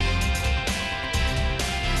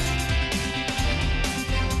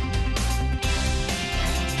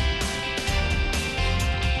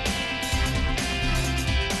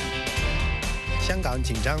香港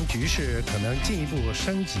紧张局势可能进一步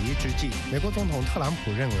升级之际，美国总统特朗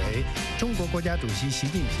普认为，中国国家主席习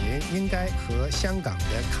近平应该和香港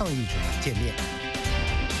的抗议者见面。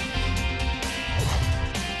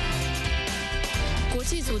国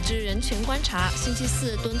际组织人权观察星期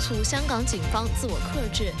四敦促香港警方自我克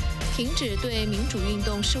制，停止对民主运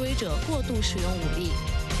动示威者过度使用武力。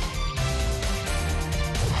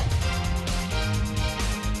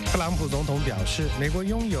特朗普总统表示，美国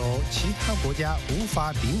拥有其他国家无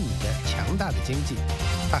法比拟的强大的经济。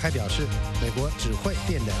他还表示，美国只会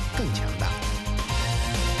变得更强大。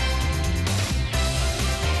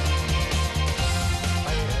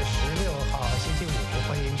8月16号星期五，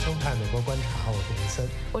欢迎收看《美国观察》，我是林森，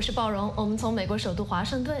我是鲍荣，我们从美国首都华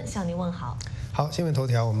盛顿向您问好。好，新闻头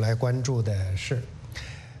条，我们来关注的是，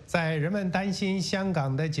在人们担心香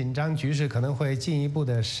港的紧张局势可能会进一步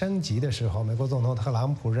的升级的时候，美国总统特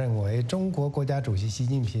朗普认为，中国国家主席习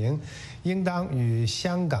近平应当与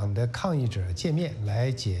香港的抗议者见面，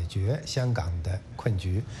来解决香港的困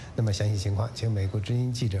局。那么详细情况，请美国之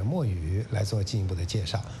音记者莫宇来做进一步的介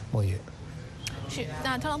绍。莫宇。是，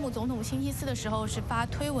那特朗普总统星期四的时候是发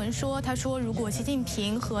推文说，他说如果习近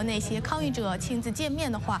平和那些抗议者亲自见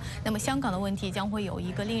面的话，那么香港的问题将会有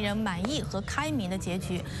一个令人满意和开明的结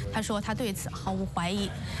局。他说他对此毫无怀疑。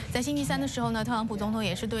在星期三的时候呢，特朗普总统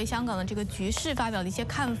也是对香港的这个局势发表了一些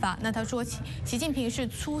看法。那他说习近平是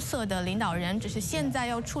出色的领导人，只是现在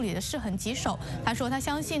要处理的事很棘手。他说他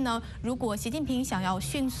相信呢，如果习近平想要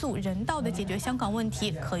迅速人道的解决香港问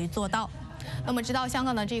题，可以做到。那么，直到香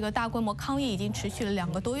港的这个大规模抗议已经持续了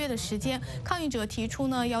2个多月的时间，抗议者提出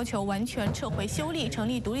呢，要求完全撤回修例、成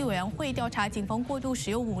立独立委员会调查警方过度使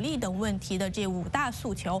用武力等问题的这5大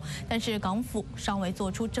诉求，但是港府尚未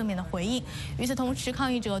做出正面的回应。与此同时，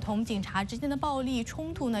抗议者同警察之间的暴力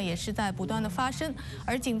冲突呢，也是在不断的发生，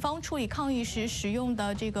而警方处理抗议时使用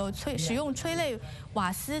的这个使用催泪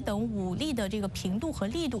瓦斯等武力的这个频度和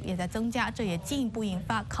力度也在增加，这也进一步引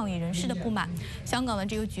发抗议人士的不满。香港的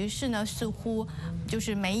这个局势呢，似乎就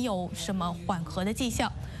是没有什么缓和的迹象。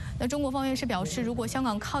那中国方面是表示，如果香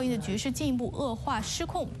港抗议的局势进一步恶化失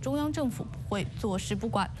控，中央政府不会坐视不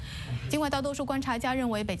管。尽管大多数观察家认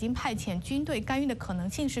为北京派遣军队干预的可能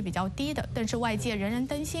性是比较低的，但是外界仍然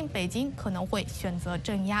担心北京可能会选择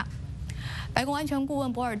镇压。白宫安全顾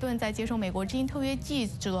问博尔顿在接受美国之音特约记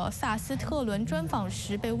者萨斯特伦专访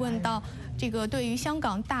时，被问到这个对于香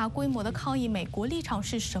港大规模的抗议，美国立场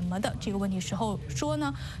是什么的这个问题时候说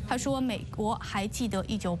呢，他说美国还记得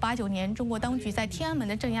1989年中国当局在天安门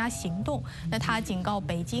的镇压行动，那他警告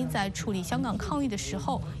北京在处理香港抗议的时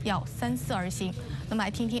候要三思而行。那么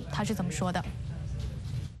来听听他是怎么说的。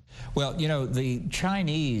Well, you know, the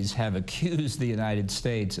Chinese have accused the United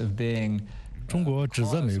States of being中国指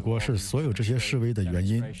责美国是所有这些示威的原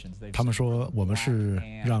因，他们说我们是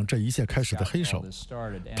让这一切开始的黑手，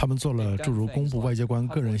他们做了诸如公布外交官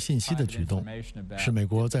个人信息的举动，是美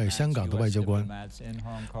国在香港的外交官，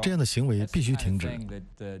这样的行为必须停止。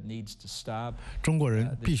中国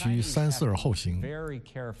人必须三思而后行，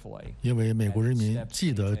因为美国人民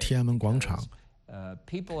记得天安门广场，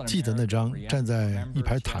记得那张站在一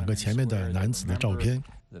排坦克前面的男子的照片，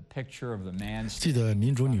记得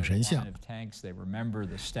民主女神像，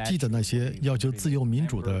记得那些要求自由民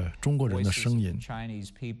主的中国人的声音，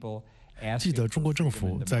记得中国政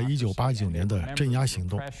府在1989年的镇压行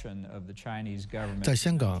动。在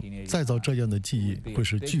香港再造这样的记忆会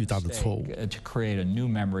是巨大的错误。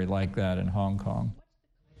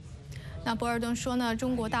那博尔顿说呢，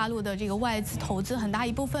中国大陆的这个外资投资很大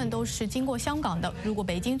一部分都是经过香港的，如果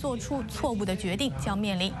北京做出错误的决定，将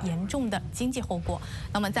面临严重的经济后果。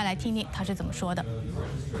那么再来听听他是怎么说的。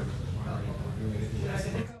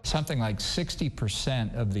Something like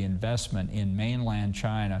 60% of the investment in mainland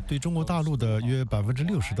China 对中国大陆的约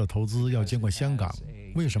60%的投资要经过香港，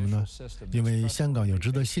为什么呢？因为香港有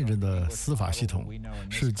值得信任的司法系统，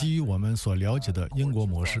是基于我们所了解的英国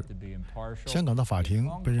模式。香港的法庭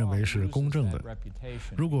被认为是公正的。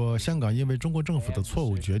如果香港因为中国政府的错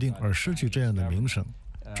误决定而失去这样的名声，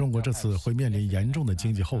中国这次会面临严重的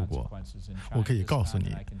经济后果。我可以告诉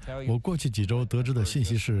你，我过去几周得知的信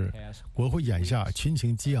息是，国会眼下群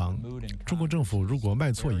情激昂，中国政府如果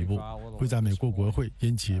迈错一步，会在美国国会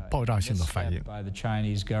引起爆炸性的反应。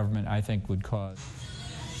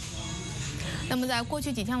那么在过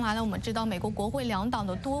去几天来呢，我们知道美国国会2党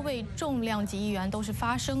的多位重量级议员都是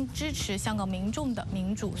发声支持香港民众的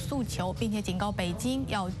民主诉求，并且警告北京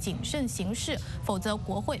要谨慎行事，否则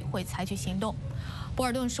国会会采取行动。博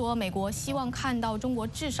尔顿说，美国希望看到中国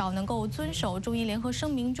至少能够遵守中英联合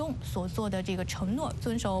声明中所做的这个承诺，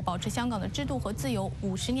遵守保持香港的制度和自由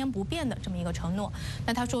50年不变的这么一个承诺。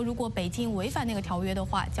那他说，如果北京违反那个条约的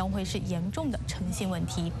话，将会是严重的诚信问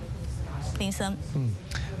题。林森，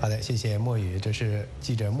好的，谢谢莫宇，这是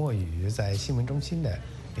记者莫宇在新闻中心的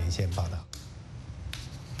连线报道。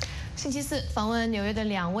星期四，访问纽约的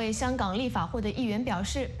2位香港立法会的议员表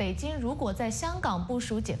示，北京如果在香港部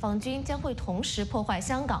署解放军，将会同时破坏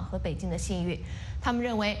香港和北京的信誉。他们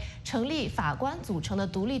认为，成立法官组成的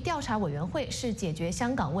独立调查委员会是解决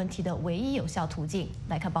香港问题的唯一有效途径。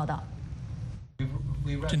来看报道。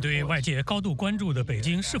针对外界高度关注的北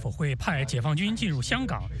京是否会派解放军进入香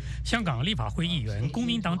港，香港立法会议员公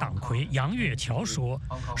民党党魁杨岳桥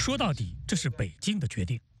说到底，这是北京的决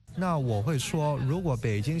定。那我会说，如果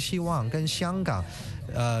北京希望跟香港，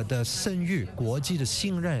的声誉、国际的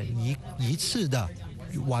信任一次的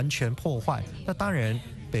完全破坏，那当然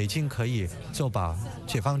北京可以就把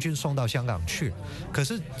解放军送到香港去。可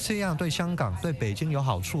是这样对香港、对北京有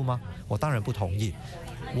好处吗？我当然不同意。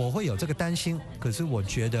我会有这个担心，可是我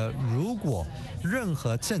觉得，如果任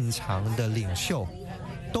何正常的领袖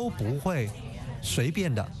都不会随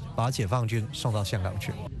便的把解放军送到香港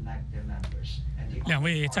去。2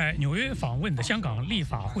位在纽约访问的香港立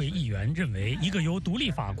法会议员认为，一个由独立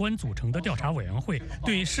法官组成的调查委员会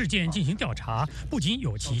对事件进行调查，不仅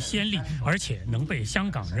有其先例，而且能被香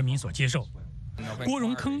港人民所接受。郭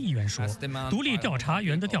荣铿议员说，独立调查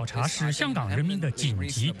员的调查是香港人民的紧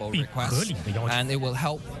急并合理的要求。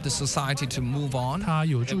它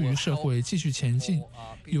有助于社会继续前进，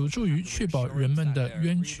有助于确保人们的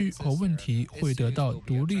冤屈和问题会得到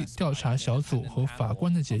独立调查小组和法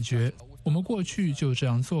官的解决。我们过去就这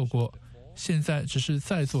样做过，现在只是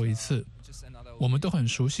再做一次。我们都很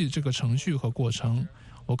熟悉这个程序和过程，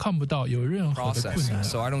我看不到有任何的困难。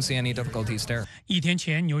1天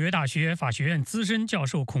前，纽约大学法学院资深教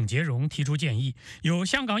授孔杰荣提出建议，由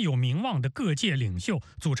香港有名望的各界领袖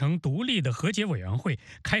组成独立的和解委员会，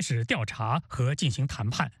开始调查和进行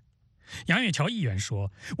谈判。杨岳桥议员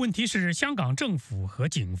说，问题是香港政府和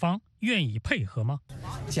警方愿意配合吗？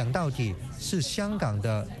讲到底是香港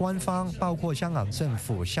的官方，包括香港政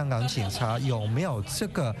府、香港警察有没有这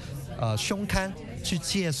个胸襟去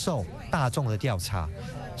接受大众的调查。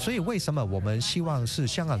所以为什么我们希望是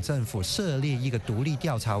香港政府设立一个独立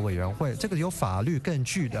调查委员会？这个有法律根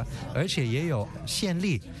据的，而且也有先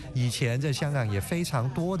例。以前在香港也非常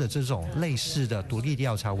多的这种类似的独立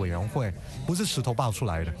调查委员会，不是石头爆出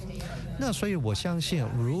来的。那所以我相信，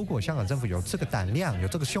如果香港政府有这个胆量、有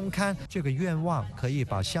这个胸襟、这个愿望，可以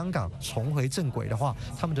把香港重回正轨的话，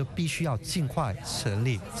他们就必须要尽快成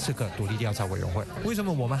立这个独立调查委员会。为什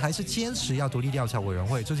么我们还是坚持要独立调查委员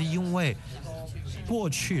会？就是因为过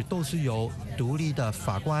去都是由独立的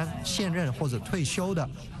法官现任或者退休的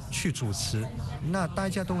去主持，那大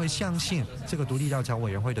家都会相信这个独立调查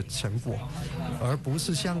委员会的成果，而不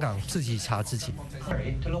是香港自己查自己。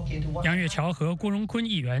杨岳桥和郭荣铿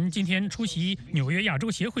议员今天出席纽约亚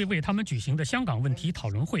洲协会为他们举行的香港问题讨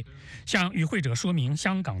论会，向与会者说明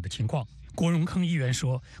香港的情况。郭荣铿议员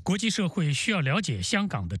说，国际社会需要了解香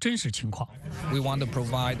港的真实情况。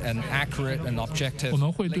我们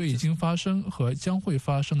会对已经发生和将会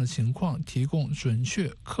发生的情况提供准确、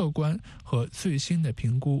客观和最新的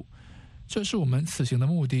评估，这是我们此行的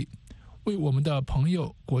目的，为我们的朋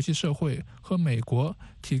友、国际社会和美国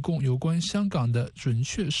提供有关香港的准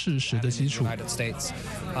确事实的基础。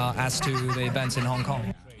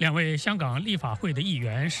2位香港立法会的议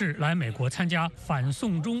员是来美国参加反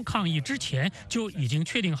送中抗议之前就已经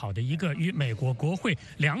确定好的一个与美国国会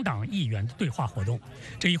2党议员的对话活动。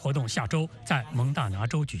这一活动下周在蒙大拿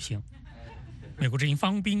州举行。美国之音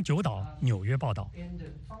方斌九岛纽约报道。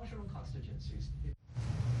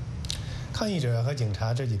抗议者和警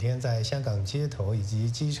察这几天在香港街头以及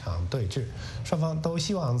机场对峙，双方都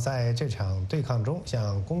希望在这场对抗中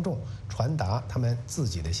向公众传达他们自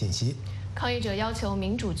己的信息。抗议者要求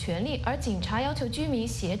民主权利，而警察要求居民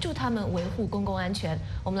协助他们维护公共安全。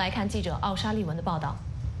我们来看记者奥莎丽文的报道。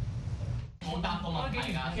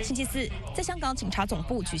星期四，在香港警察总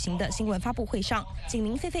部举行的新闻发布会上，警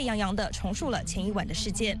民沸沸扬扬地重述了前一晚的事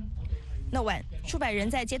件。那晚，数百人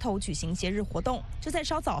在街头举行节日活动，就在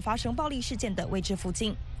稍早发生暴力事件的位置附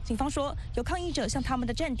近。警方说，有抗议者向他们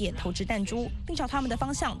的站点投掷弹珠，并朝他们的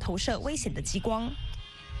方向投射危险的激光。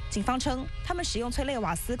警方称，他们使用催泪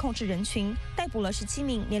瓦斯控制人群，逮捕了17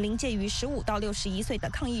名年龄介于15到61岁的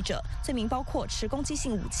抗议者，罪名包括持攻击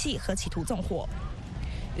性武器和企图纵火。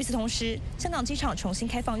与此同时，香港机场重新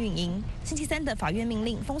开放运营。星期三的法院命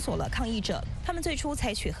令封锁了抗议者，他们最初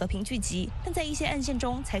采取和平聚集，但在一些案件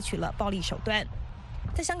中采取了暴力手段。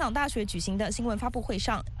在香港大学举行的新闻发布会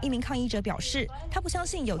上，一名抗议者表示，他不相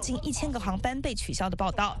信有近1000个航班被取消的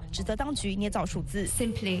报道，指责当局捏造数字。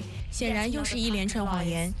显然又是一连串谎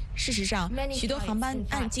言。事实上，许多航班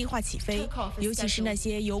按计划起飞，尤其是那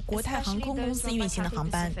些由国泰航空公司运行的航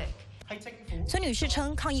班。孙女士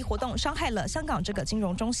称，抗议活动伤害了香港这个金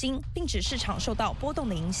融中心，并指市场受到波动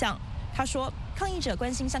的影响。她说，抗议者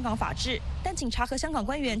关心香港法治，但警察和香港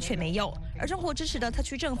官员却没有，而中国支持的特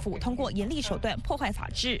区政府通过严厉手段破坏法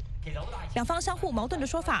治。两方相互矛盾的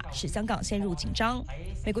说法使香港陷入紧张。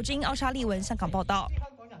美国之音奥莎利文香港报道。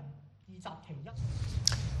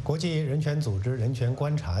国际人权组织人权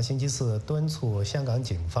观察星期四敦促香港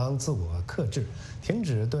警方自我克制，停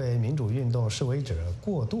止对民主运动示威者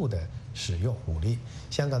过度的使用武力。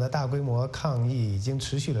香港的大规模抗议已经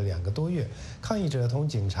持续了2个多月，抗议者同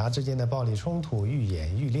警察之间的暴力冲突愈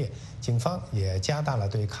演愈烈，警方也加大了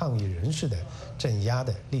对抗议人士的镇压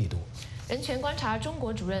的力度。人权观察中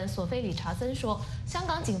国主任索菲·理查森说，香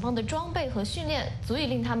港警方的装备和训练足以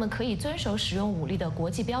令他们可以遵守使用武力的国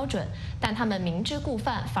际标准，但他们明知故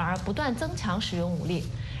犯，反而不断增强使用武力。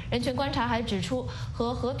人权观察还指出，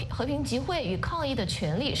和平集会与抗议的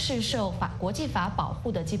权利是受国际法保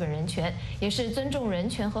护的基本人权，也是尊重人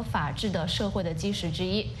权和法治的社会的基石之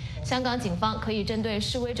一。香港警方可以针对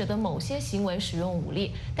示威者的某些行为使用武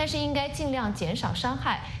力，但是应该尽量减少伤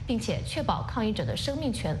害，并且确保抗议者的生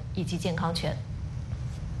命权以及健康权。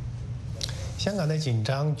香港的紧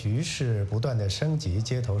张局势不断的升级，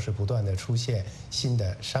街头是不断的出现新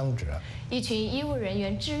的伤者。一群医务人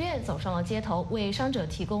员志愿走上了街头，为伤者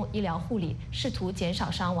提供医疗护理，试图减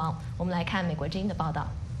少伤亡。我们来看美国之音的报道。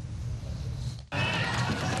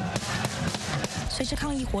随着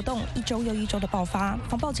抗议活动一周又一周的爆发，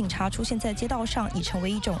防暴警察出现在街道上已成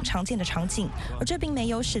为一种常见的场景，而这并没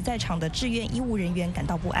有使在场的志愿医务人员感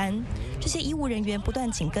到不安。这些医务人员不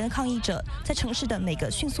断紧跟抗议者，在城市的每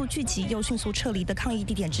个迅速聚集又迅速撤离的抗议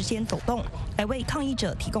地点之间走动，来为抗议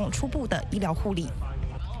者提供初步的医疗护理。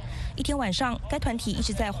一天晚上，该团体一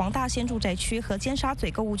直在黄大仙住宅区和尖沙咀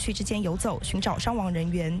购物区之间游走，寻找伤亡人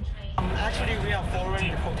员。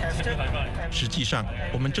实际上，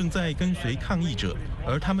我们正在跟随抗议者，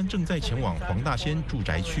而他们正在前往黄大仙住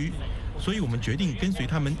宅区，所以我们决定跟随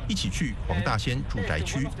他们一起去黄大仙住宅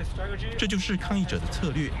区。这就是抗议者的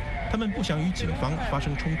策略，他们不想与警方发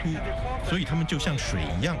生冲突，所以他们就像水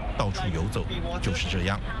一样到处游走，就是这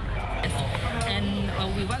样。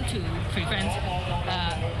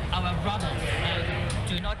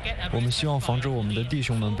我们希望防止我们的弟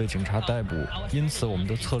兄们被警察逮捕，因此我们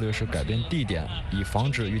的策略是改变地点，以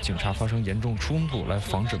防止与警察发生严重冲突，来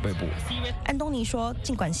防止被捕。安东尼说，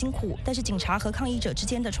尽管辛苦，但是警察和抗议者之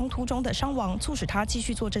间的冲突中的伤亡促使他继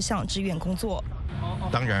续做这项志愿工作。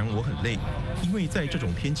当然我很累，因为在这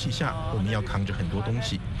种天气下，我们要扛着很多东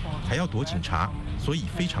西，还要躲警察，所以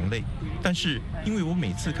非常累。但是因为我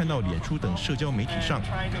每次看到脸书等社交媒体上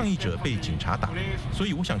抗议者被警察打，所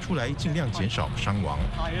以我想出来尽量减少伤亡。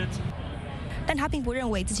但他并不认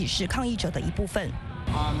为自己是抗议者的一部分。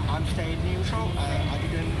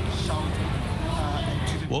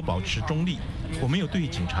我保持中立，我没有对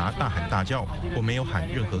警察大喊大叫，我没有喊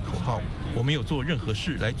任何口号，我没有做任何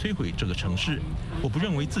事来摧毁这个城市。我不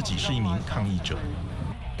认为自己是一名抗议者。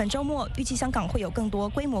本周末预计香港会有更多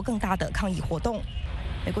规模更大的抗议活动。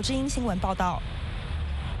美国之音新闻报道。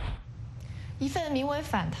一份名为《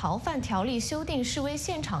反逃犯条例修订示威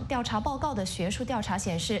现场调查报告》的学术调查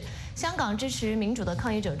显示，香港支持民主的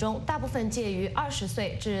抗议者中，大部分介于20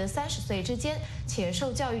岁至30岁之间，且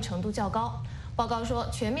受教育程度较高。报告说，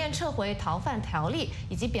全面撤回逃犯条例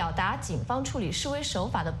以及表达警方处理示威手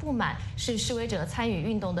法的不满，是示威者参与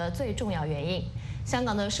运动的最重要原因。香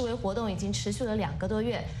港的示威活动已经持续了2个多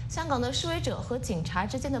月，香港的示威者和警察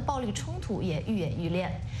之间的暴力冲突也愈演愈烈。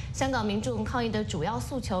香港民众抗议的主要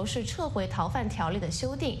诉求是撤回逃犯条例的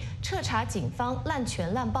修订、彻查警方滥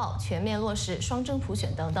权滥暴、全面落实双真普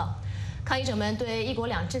选等等。抗议者们对1国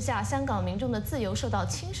2制下香港民众的自由受到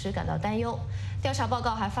侵蚀感到担忧。调查报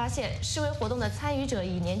告还发现，示威活动的参与者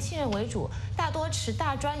以年轻人为主，大多持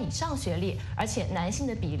大专以上学历，而且男性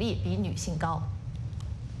的比例比女性高。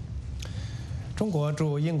中国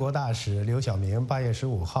驻英国大使刘晓明8月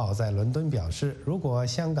15号在伦敦表示，如果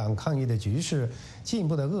香港抗议的局势进一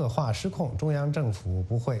步的恶化失控，中央政府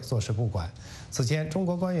不会坐视不管。此前，中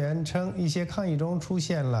国官员称一些抗议中出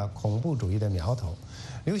现了恐怖主义的苗头。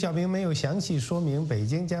刘晓明没有详细说明北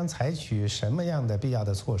京将采取什么样的必要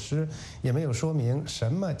的措施，也没有说明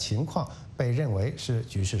什么情况被认为是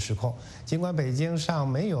局势失控。尽管北京尚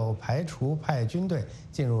没有排除派军队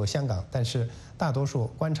进入香港，但是大多数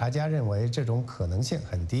观察家认为这种可能性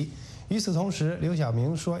很低。与此同时，刘晓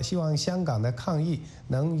明说，希望香港的抗议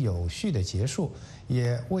能有序的结束，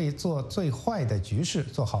也为做最坏的局势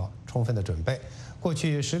做好充分的准备。过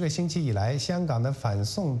去10个星期以来，香港的反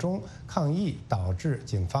送中抗议导致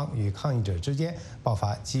警方与抗议者之间爆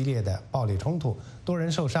发激烈的暴力冲突，多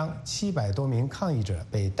人受伤，700多名抗议者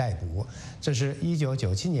被逮捕。这是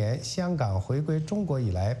1997年香港回归中国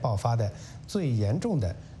以来爆发的最严重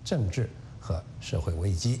的政治和社会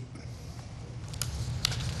危机。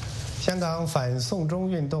香港反送中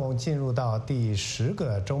运动进入到第10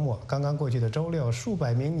个周末，刚刚过去的周六，数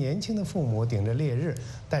百名年轻的父母顶着烈日，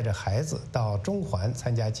带着孩子到中环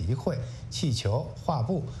参加集会，气球、画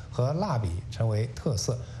布和蜡笔成为特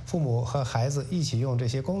色。父母和孩子一起用这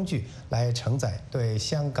些工具来承载对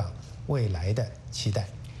香港未来的期待。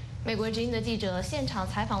美国之音的记者现场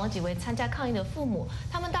采访了几位参加抗议的父母，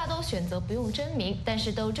他们大都选择不用真名，但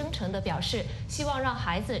是都真诚地表示希望让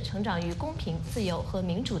孩子成长于公平、自由和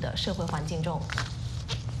民主的社会环境中。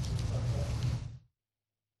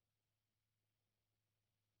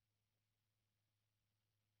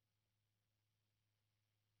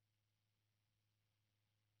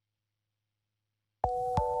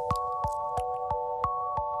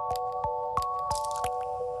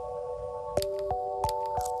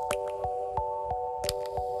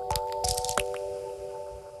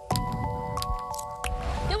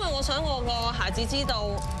我想我個孩子知道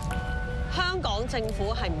香港政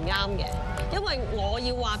府係唔啱嘅，因為我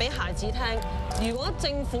要話俾孩子聽，如果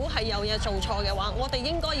政府係有嘢做錯嘅話，我哋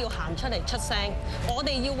應該要行出嚟出聲，我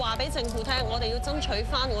哋要話俾政府聽，我哋要爭取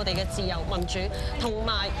返我哋嘅自由民主，同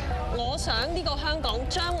埋我想呢個香港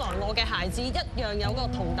將來我嘅孩子一樣有個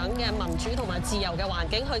同等嘅民主同埋自由嘅環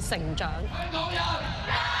境去成長。香港人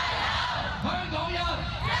加油！香港人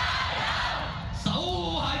加油！守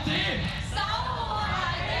護孩子！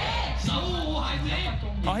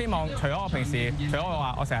我希望除咗我平時，除咗我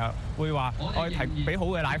話我成日會話我提俾好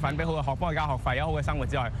嘅奶粉、俾好嘅學幫佢交學費、有好嘅生活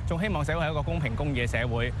之外，仲希望社會係一個公平公義嘅社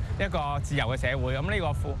會，一個自由嘅社會。咁呢個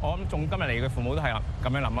我諗仲今日嚟嘅父母都係咁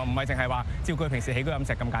樣諗啊，唔係淨係話照顧佢平時起居飲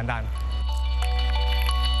食咁簡單。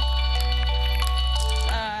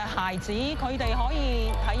孩子佢哋可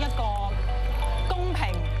以喺一個公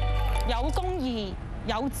平、有公義、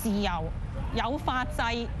有自由、有法制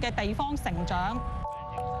嘅地方成長。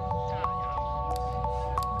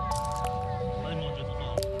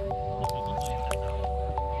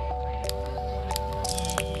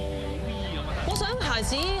孩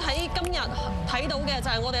子喺今日睇到嘅就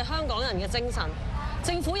係我哋香港人嘅精神。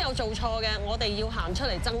政府有做錯嘅，我哋要行出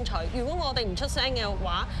嚟爭取。如果我哋唔出聲嘅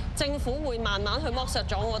話，政府會慢慢去剝削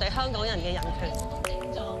咗我哋香港人嘅人權。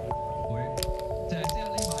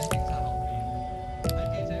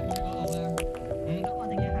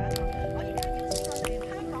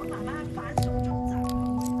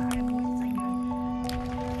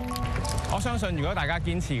我相信如果大家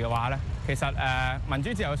堅持嘅話咧，其實民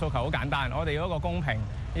主自由嘅訴求好簡單，我哋要一個公平，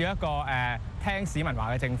要一個聽市民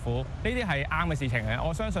話嘅政府，呢啲係啱嘅事情嘅。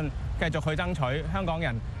我相信繼續去爭取，香港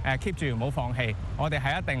人keep 住唔好放棄，我哋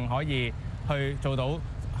係一定可以去做到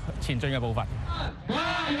前進嘅步伐。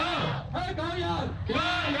加油，香港人！加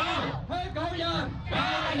油，香港人！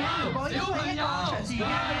加油，小朋友！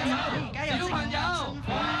小朋友！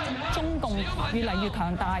中共越嚟越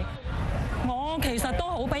強大，我其實都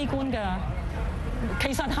好悲觀㗎。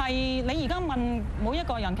其實係你而家問每一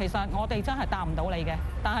個人，其實我哋真係答唔到你嘅。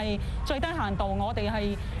但係最低限度，我哋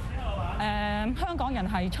係香港人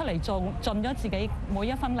係出嚟做盡咗自己每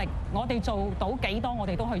一分力，我哋做到幾多，我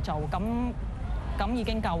哋都去做，咁已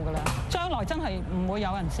經夠㗎啦。將來真係唔會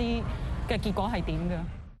有人知嘅結果係點嘅。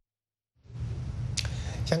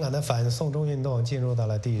香港的反送中运动进入到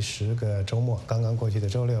了第10个周末。刚刚过去的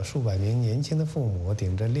周六，数百名年轻的父母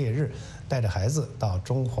顶着烈日，带着孩子到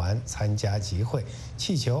中环参加集会，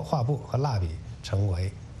气球、画布和蜡笔成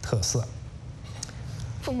为特色。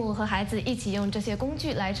父母和孩子一起用这些工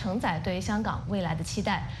具来承载对香港未来的期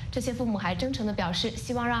待。这些父母还真诚地表示，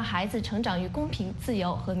希望让孩子成长于公平、自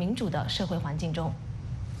由和民主的社会环境中。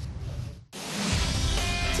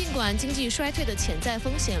尽管经济衰退的潜在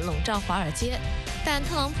风险笼罩华尔街，但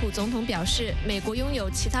特朗普总统表示，美国拥有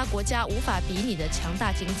其他国家无法比拟的强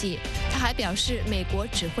大经济。他还表示，美国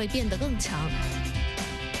只会变得更强。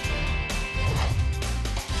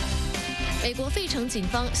美国费城警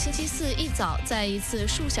方星期4一早在一次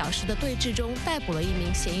数小时的对峙中逮捕了1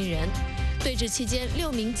名嫌疑人。对峙期间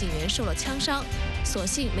，6名警员受了枪伤，所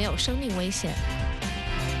幸没有生命危险。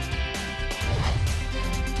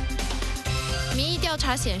民意调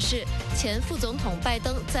查显示，前副总统拜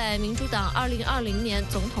登在民主党2020年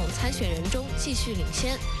总统参选人中继续领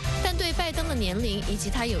先，但对拜登的年龄以及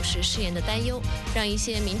他有时失言的担忧，让一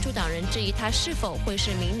些民主党人质疑他是否会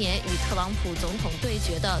是明年与特朗普总统对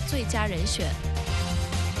决的最佳人选。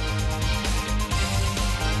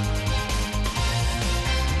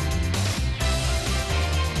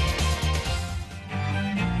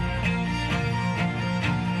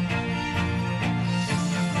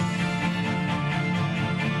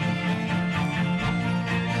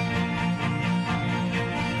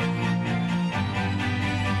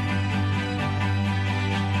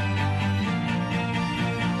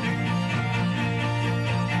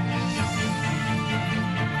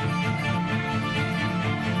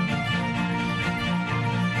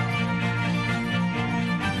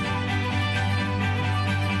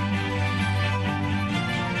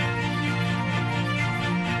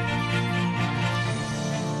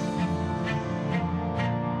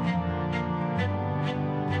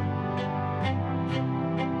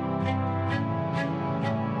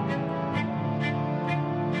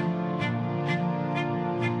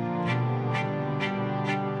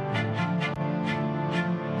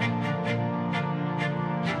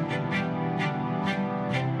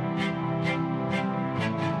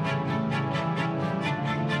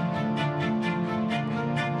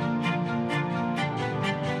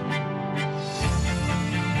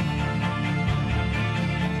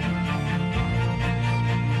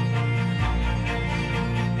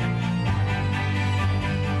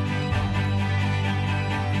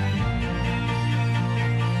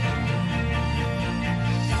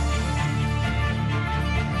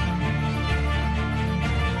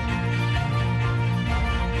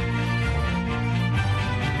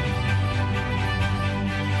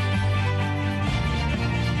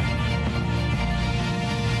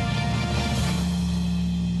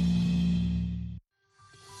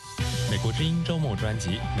美国之音周末专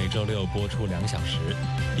辑每周六播出2小时，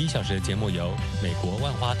第1小时的节目由美国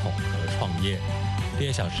万花筒和创业，第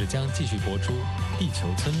2小时将继续播出地球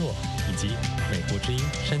村落以及美国之音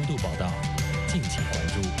深度报道，敬请关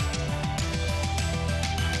注。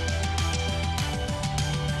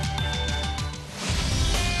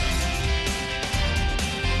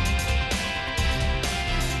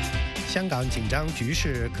香港紧张局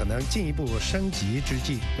势可能进一步升级之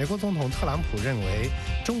际，美国总统特朗普认为，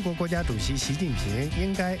中国国家主席习近平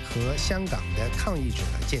应该和香港的抗议者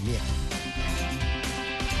见面。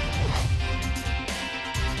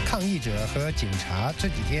抗议者和警察这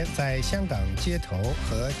几天在香港街头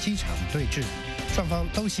和机场对峙，双方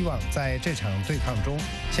都希望在这场对抗中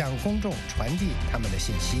向公众传递他们的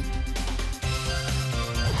信息。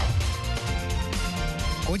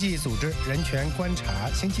国际组织人权观察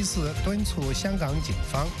星期四敦促香港警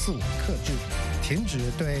方自我克制，停止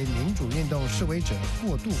对民主运动示威者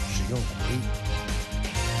过度使用武力。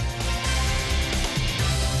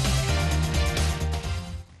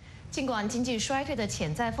尽管经济衰退的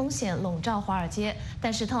潜在风险笼罩华尔街，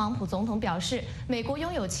但是特朗普总统表示，美国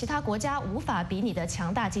拥有其他国家无法比拟的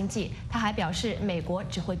强大经济。他还表示，美国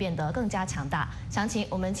只会变得更加强大。详情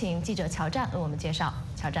我们请记者乔战为我们介绍。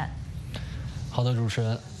乔战。好的，主持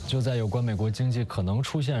人，就在有关美国经济可能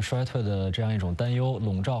出现衰退的这样一种担忧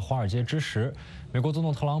笼罩华尔街之时，美国总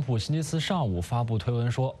统特朗普星期四上午发布推文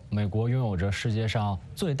说，美国拥有着世界上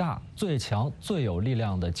最大、最强、最有力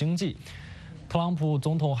量的经济。特朗普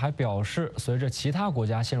总统还表示，随着其他国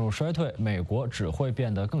家陷入衰退，美国只会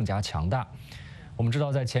变得更加强大。我们知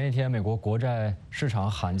道，在前一天，美国国债市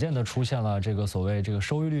场罕见地出现了这个所谓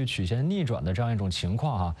收益率曲线逆转的这样一种情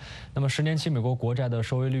况哈。那么10年期美国国债的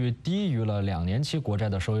收益率低于了2年期国债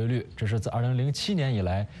的收益率，这是自2007年以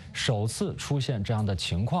来首次出现这样的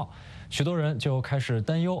情况。许多人就开始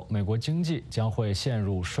担忧美国经济将会陷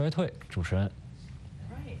入衰退。主持人。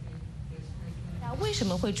为什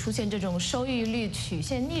么会出现这种收益率曲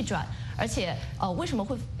线逆转？而且，为什么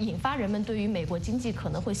会引发人们对于美国经济可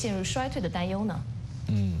能会陷入衰退的担忧呢？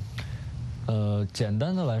简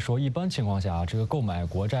单的来说，一般情况下，这个购买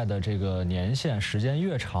国债的这个年限时间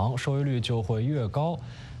越长，收益率就会越高。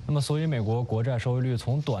那么，所以美国国债收益率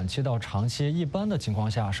从短期到长期，一般的情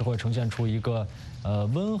况下是会呈现出一个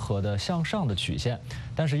温和的向上的曲线。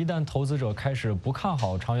但是，一旦投资者开始不看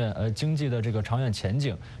好经济的这个长远前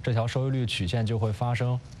景，这条收益率曲线就会发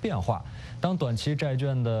生变化。当短期债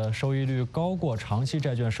券的收益率高过长期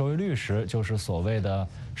债券收益率时，就是所谓的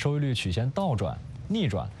收益率曲线倒转、逆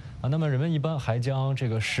转。那么人们一般还将这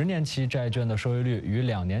个10年期债券的收益率与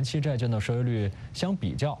2年期债券的收益率相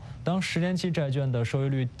比较。当10年期债券的收益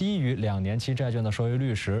率低于2年期债券的收益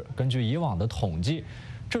率时，根据以往的统计，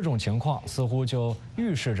这种情况似乎就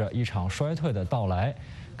预示着一场衰退的到来。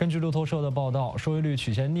根据路透社的报道，收益率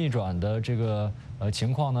曲线逆转的这个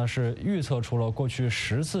情况呢，是预测出了过去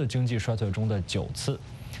10次经济衰退中的9次。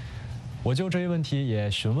我就这一问题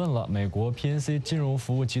也询问了美国 PNC 金融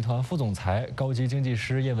服务集团副总裁、高级经济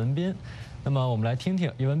师叶文斌。那么我们来听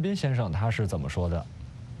听叶文斌先生他是怎么说的。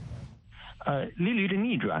利率的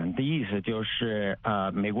逆转的意思就是，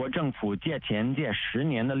美国政府借钱借10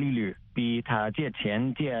年的利率比他借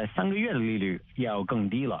钱借3个月的利率要更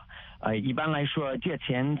低了。一般来说，借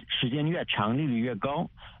钱时间越长，利率越高。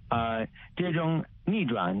这种逆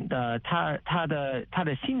转的它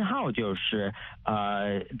的信号就是，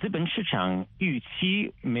资本市场预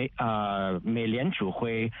期美联储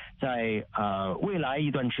会在未来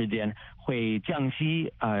一段时间会降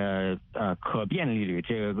息可变利率，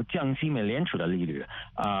这个降息美联储的利率，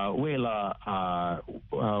为了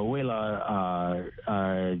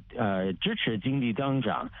支持经济增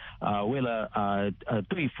长，为了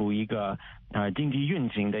对付一个经济运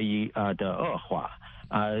行的恶化。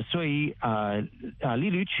所以利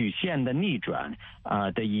率曲线的逆转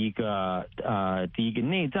的一个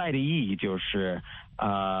内在的意义就是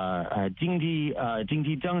经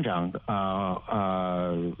济增长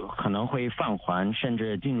可能会放缓，甚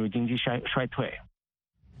至进入经济衰退。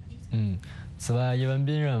此外，叶文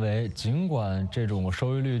斌认为，尽管这种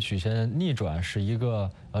收益率曲线逆转是一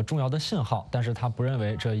个重要的信号，但是他不认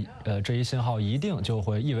为这一信号一定就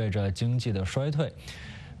会意味着经济的衰退。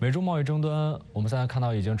美中贸易争端，我们现在看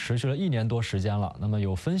到已经持续了1年多时间了。那么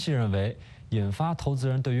有分析认为，引发投资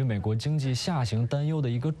人对于美国经济下行担忧的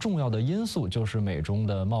一个重要的因素，就是美中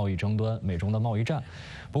的贸易争端、美中的贸易战。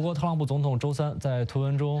不过，特朗普总统周3在推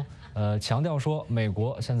文中，强调说，美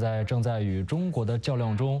国现在正在与中国的较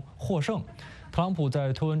量中获胜。特朗普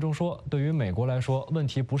在推文中说，对于美国来说，问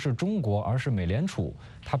题不是中国，而是美联储。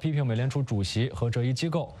他批评美联储主席和这一机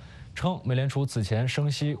构，称美联储此前升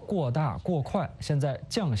息过大过快，现在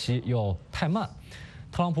降息又太慢。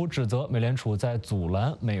特朗普指责美联储在阻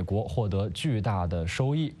拦美国获得巨大的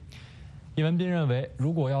收益。叶文斌认为，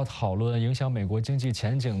如果要讨论影响美国经济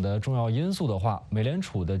前景的重要因素的话，美联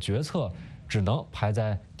储的决策只能排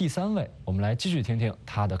在第3位。我们来继续听听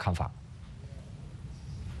他的看法。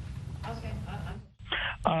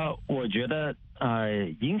我觉得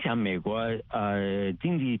影响美国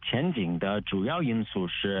经济前景的主要因素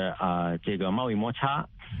是这个贸易摩擦。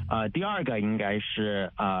第二个应该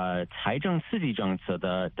是财政刺激政策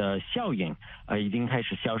的效应已经开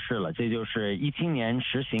始消失了，这就是17年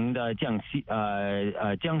实行的降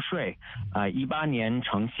税，18年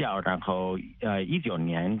成效，然后19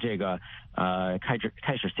年这个开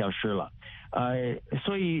始消失了。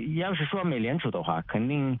所以要是说美联储的话，肯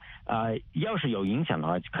定要是有影响的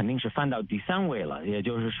话，肯定是翻到第3位了，也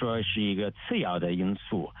就是说是一个次要的因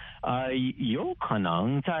素。有可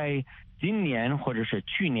能在今年或者是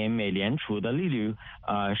去年美联储的利率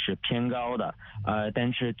是偏高的，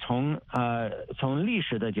但是从历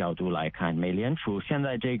史的角度来看，美联储现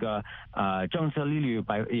在这个政策利率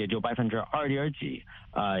也就2.几，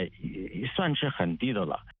算是很低的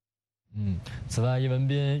了。此外，叶文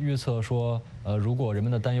斌预测说，如果人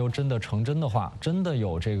们的担忧真的成真的话，真的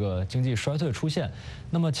有这个经济衰退出现，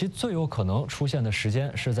那么其最有可能出现的时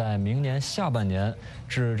间是在明年下半年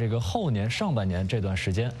至这个后年上半年这段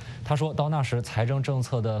时间。他说到那时，财政政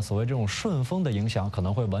策的所谓这种顺风的影响可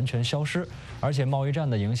能会完全消失，而且贸易战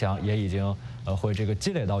的影响也已经会这个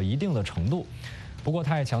积累到一定的程度。不过，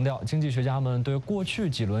他也强调，经济学家们对过去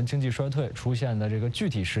几轮经济衰退出现的这个具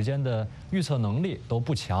体时间的预测能力都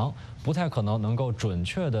不强，不太可能能够准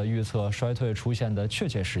确地预测衰退出现的确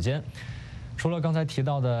切时间。除了刚才提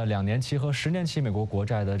到的2年期和10年期美国国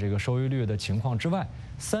债的这个收益率的情况之外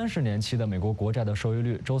，30年期的美国国债的收益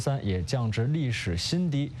率周3也降至历史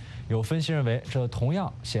新低。有分析认为，这同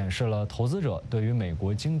样显示了投资者对于美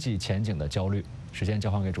国经济前景的焦虑。时间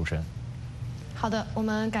交还给主持人。好的，我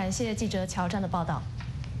们感谢记者乔战的报道。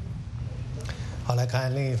好，来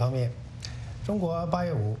看另一方面，中国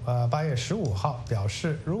8月15号表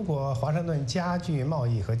示，如果华盛顿加剧贸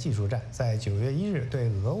易和技术战，在9月1日对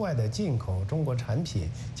额外的进口中国产品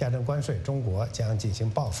加征关税，中国将进行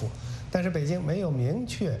报复。但是北京没有明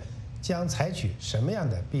确将采取什么样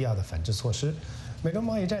的必要的反制措施。美中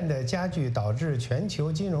贸易战的加剧导致全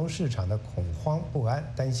球金融市场的恐慌不安，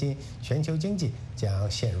担心全球经济将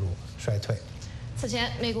陷入衰退。此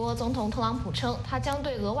前，美国总统特朗普称，他将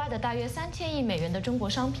对额外的大约3000亿美元的中国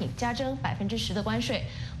商品加征10%的关税。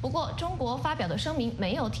不过，中国发表的声明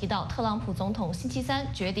没有提到特朗普总统星期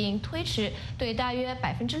3决定推迟对大约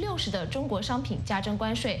60%的中国商品加征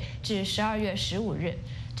关税至12月15日。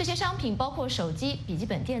这些商品包括手机、笔记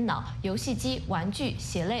本电脑、游戏机、玩具、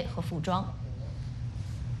鞋类和服装。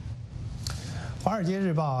《华尔街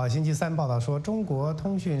日报》星期3报道说，中国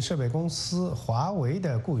通讯设备公司华为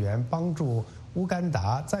的雇员帮助乌干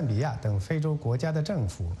达、赞比亚等非洲国家的政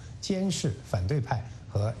府监视反对派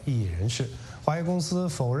和异议人士。华为公司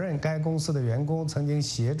否认该公司的员工曾经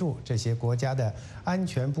协助这些国家的安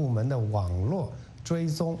全部门的网络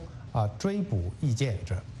追捕意见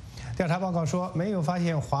者。调查报告说，没有发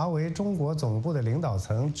现华为中国总部的领导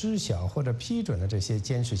层知晓或者批准了这些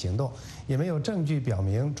监视行动，也没有证据表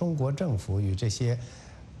明中国政府与这些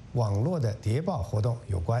网络的谍报活动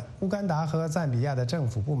有关。乌干达和赞比亚的政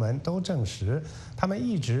府部门都证实，他们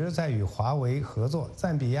一直在与华为合作。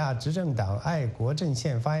赞比亚执政党爱国阵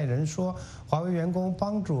线发言人说，华为员工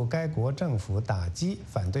帮助该国政府打击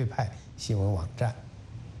反对派新闻网站。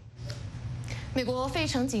美国费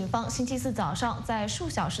城警方星期四早上在数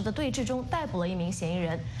小时的对峙中逮捕了一名嫌疑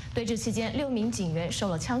人。对峙期间，6名警员受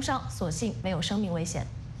了枪伤，所幸没有生命危险。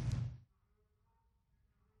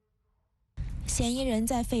嫌疑人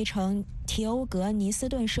在费城提欧格尼斯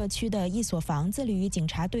顿社区的一所房子里与警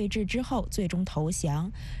察对峙之后，最终投降。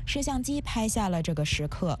摄像机拍下了这个时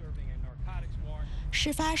刻。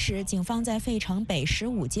事发时，警方在费城北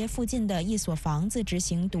15街附近的一所房子执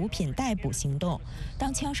行毒品逮捕行动。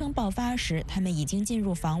当枪声爆发时，他们已经进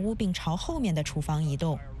入房屋并朝后面的厨房移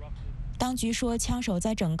动。当局说，枪手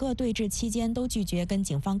在整个对峙期间都拒绝跟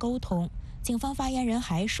警方沟通。警方发言人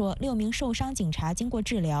还说，6名受伤警察经过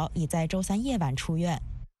治疗，已在周3夜晚出院。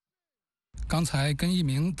刚才跟一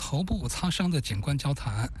名头部擦伤的警官交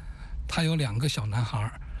谈，他有2个小男孩，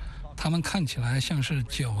他们看起来像是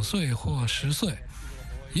9岁或10岁。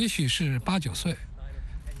也许是8、9岁，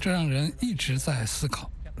这让人一直在思考：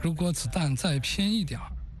如果子弹再偏一点，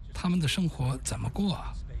他们的生活怎么过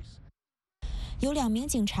啊？有2名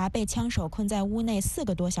警察被枪手困在屋内4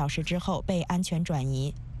个多小时之后被安全转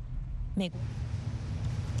移。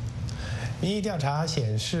民意调查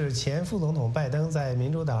显示，前副总统拜登在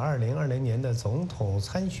民主党2020年的总统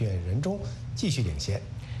参选人中继续领先。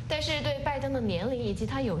但是对拜登的年龄以及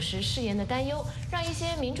他有时誓言的担忧，让一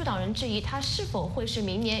些民主党人质疑他是否会是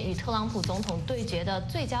明年与特朗普总统对决的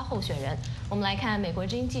最佳候选人。我们来看美国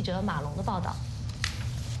之音记者马龙的报道。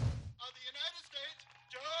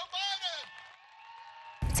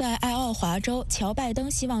在爱奥华州，乔拜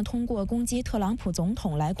登希望通过攻击特朗普总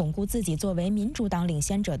统来巩固自己作为民主党领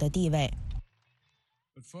先者的地位。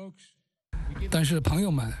但是朋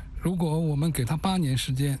友们，如果我们给他8年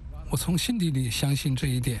时间，我从心底里相信这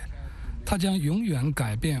一点，它将永远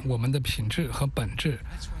改变我们的品质和本质。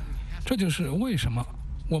这就是为什么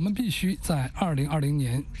我们必须在2020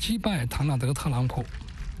年击败唐纳德·特朗普。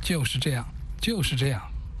就是这样，就是这样。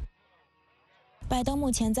拜登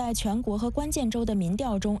目前在全国和关键州的民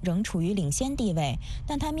调中仍处于领先地位，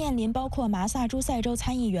但他面临包括麻萨诸塞州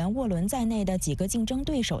参议员沃伦在内的几个竞争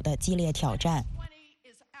对手的激烈挑战。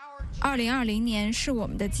2020年是我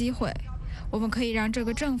们的机会。我们可以让这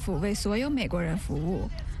个政府为所有美国人服务。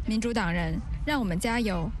民主党人，让我们加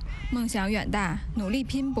油，梦想远大，努力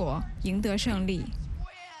拼搏，赢得胜利。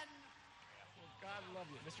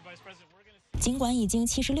尽管已经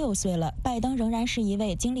76岁了，拜登仍然是一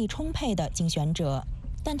位精力充沛的竞选者。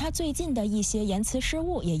但他最近的一些言辞失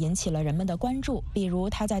误也引起了人们的关注，比如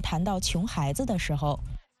他在谈到穷孩子的时候。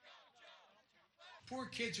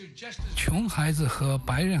穷孩子和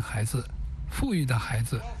白人孩子，富裕的孩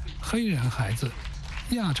子，黑人孩子，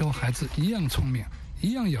亚洲孩子一样聪明，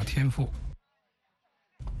一样有天赋。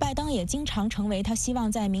拜登也经常成为他希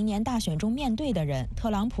望在明年大选中面对的人——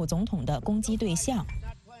特朗普总统的攻击对象。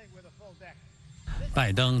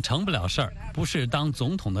拜登成不了事儿，不是当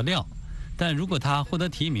总统的料，但如果他获得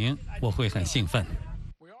提名，我会很兴奋。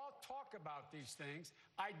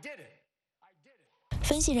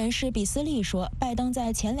分析人士比斯利说，拜登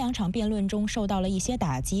在前2场辩论中受到了一些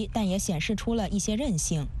打击，但也显示出了一些韧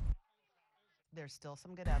性。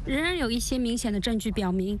仍然有一些明显的证据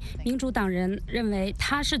表明，民主党人认为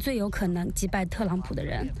他是最有可能击败特朗普的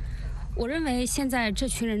人。我认为现在这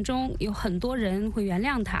群人中有很多人会原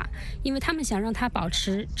谅他，因为他们想让他保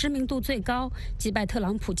持知名度最高、击败特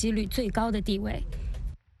朗普几率最高的地位。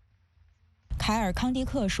凯尔·康迪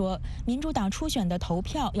克说，民主党初选的投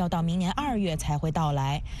票要到明年2月才会到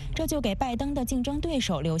来，这就给拜登的竞争对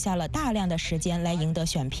手留下了大量的时间来赢得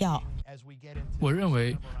选票。我认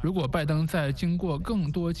为，如果拜登在经过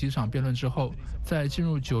更多几场辩论之后，在进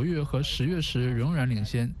入9月和10月时仍然领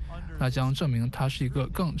先，那将证明他是一个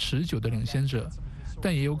更持久的领先者。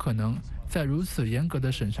但也有可能在如此严格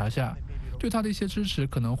的审查下，对他的一些支持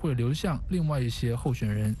可能会流向另外一些候选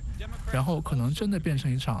人，然后可能真的变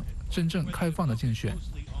成一场真正开放的竞选。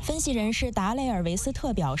分析人士达雷尔·维斯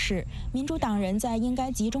特表示，民主党人在应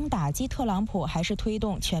该集中打击特朗普还是推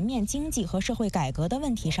动全面经济和社会改革的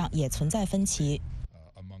问题上也存在分歧。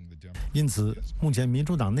因此，目前民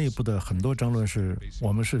主党内部的很多争论是：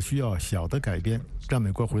我们是需要小的改变，让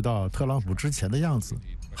美国回到特朗普之前的样子，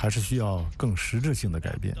还是需要更实质性的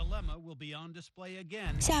改变。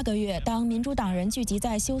下个月，当民主党人聚集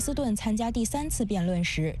在休斯顿参加第3次辩论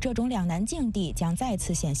时，这种两难境地将再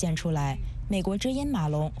次显现出来。美国之音马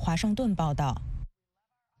龙，华盛顿报道。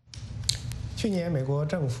去年，美国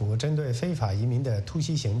政府针对非法移民的突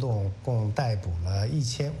袭行动，共逮捕了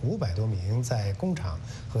1500多名在工厂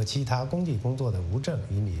和其他工地工作的无证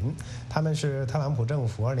移民。他们是特朗普政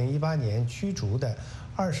府2018年驱逐的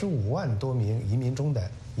25万多名移民中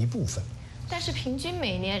的一部分。但是平均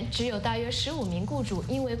每年只有大约15名雇主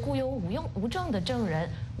因为雇佣无证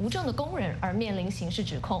的工人而面临刑事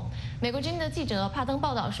指控。美国之音的记者帕登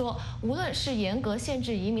报道说，无论是严格限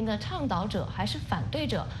制移民的倡导者还是反对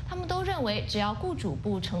者，他们都认为只要雇主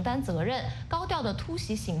不承担责任，高调的突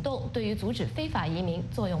袭行动对于阻止非法移民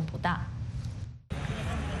作用不大。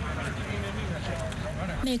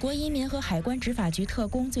美国移民和海关执法局特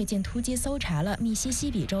工最近突击搜查了密西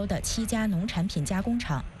西比州的7家农产品加工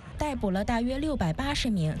厂，逮捕了大约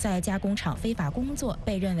680名在加工厂非法工作、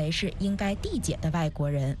被认为是应该递解的外国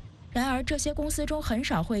人。然而，这些公司中很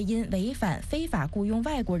少会因违反非法雇佣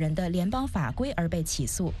外国人的联邦法规而被起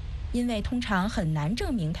诉，因为通常很难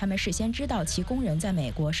证明他们事先知道其工人在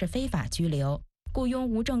美国是非法居留。雇佣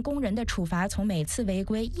无证工人的处罚从每次违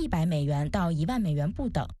规$100到1万美元不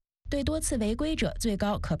等，对多次违规者最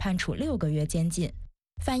高可判处6个月监禁。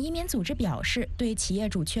反移民组织表示，对企业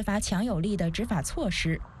主缺乏强有力的执法措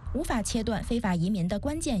施，无法切断非法移民的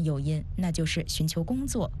关键诱因，那就是寻求工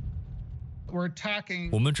作。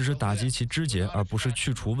我们只是打击其肢解，而不是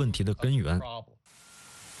去除问题的根源。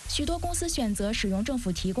许多公司选择使用政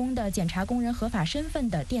府提供的检查工人合法身份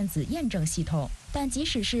的电子验证系统，但即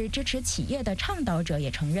使是支持企业的倡导者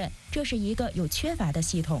也承认，这是一个有缺乏的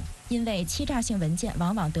系统，因为欺诈性文件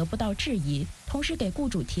往往得不到质疑，同时给雇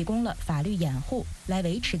主提供了法律掩护，来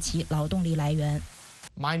维持其劳动力来源。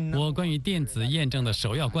我关于电子验证的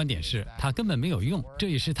首要观点是，它根本没有用，这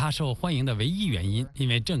也是它受欢迎的唯一原因。因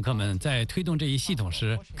为政客们在推动这一系统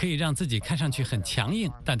时，可以让自己看上去很强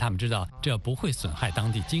硬，但他们知道这不会损害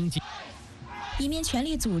当地经济。移民权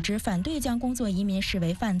利组织反对将工作移民视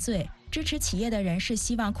为犯罪，支持企业的人士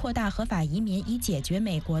希望扩大合法移民，以解决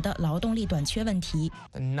美国的劳动力短缺问题。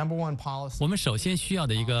我们首先需要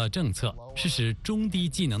的一个政策是使中低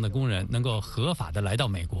技能的工人能够合法的来到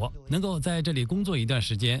美国，能够在这里工作一段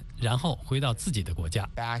时间，然后回到自己的国家。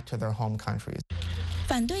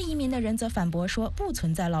反对移民的人则反驳说，不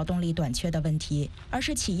存在劳动力短缺的问题，而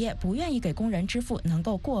是企业不愿意给工人支付能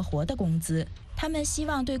够过活的工资。他们希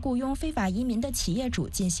望对雇佣非法移民的企业主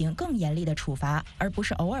进行更严厉的处罚，而不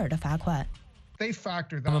是偶尔的罚款。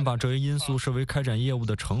他们把这些因素视为开展业务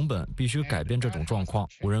的成本，必须改变这种状况。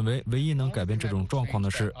我认为唯一能改变这种状况的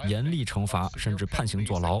是严厉惩罚，甚至判刑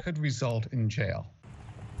坐牢。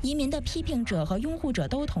移民的批评者和拥护者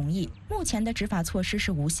都同意，目前的执法措施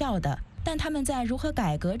是无效的，但他们在如何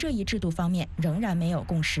改革这一制度方面仍然没有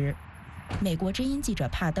共识。美国之音记者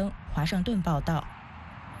帕登，华盛顿报道。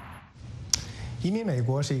移民美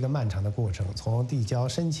国是一个漫长的过程，从递交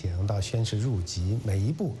申请到宣誓入籍，每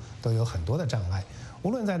一步都有很多的障碍。无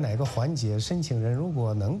论在哪个环节，申请人如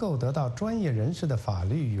果能够得到专业人士的法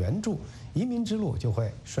律援助，移民之路就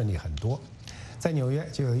会顺利很多。在纽约，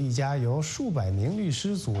就有一家由数百名律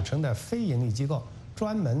师组成的非营利机构，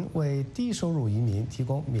专门为低收入移民提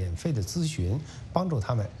供免费的咨询，帮助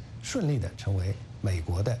他们顺利地成为美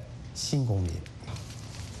国的新公民。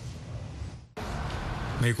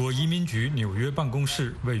美国移民局纽约办公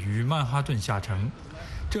室位于曼哈顿下城，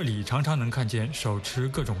这里常常能看见手持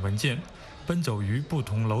各种文件、奔走于不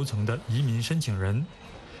同楼层的移民申请人。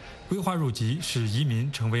规划入籍是移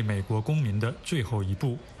民成为美国公民的最后一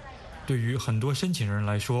步。对于很多申请人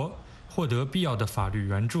来说，获得必要的法律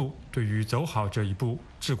援助对于走好这一步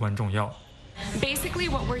至关重要。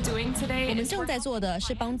我们正在做的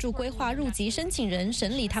是帮助规划入籍申请人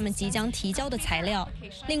审理他们即将提交的材料。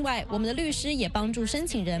另外，我们的律师也帮助申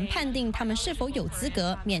请人判定他们是否有资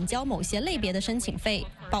格免交某些类别的申请费，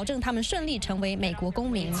保证他们顺利成为美国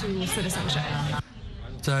公民。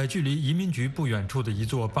在距离移民局不远处的一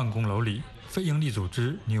座办公楼里，非营利组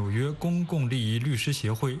织纽约公共利益律师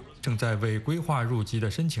协会正在为规划入籍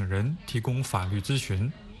的申请人提供法律咨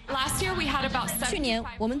询。去年，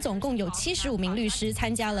我们总共有75名律师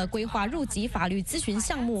参加了规划入籍法律咨询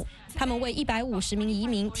项目，他们为150名移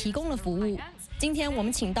民提供了服务。今天，我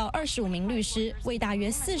们请到25名律师，为大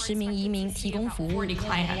约40名移民提供服务。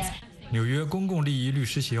纽约公共利益律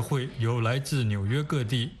师协会由来自纽约各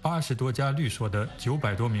地80多家律所的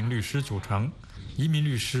900多名律师组成。移民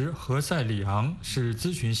律师何塞里昂是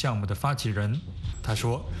咨询项目的发起人。他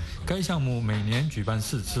说，该项目每年举办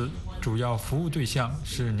4次，主要服务对象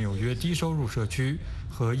是纽约低收入社区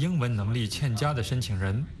和英文能力欠佳的申请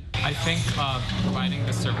人。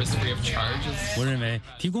我认为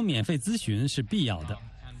提供免费咨询是必要的，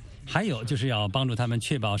还有就是要帮助他们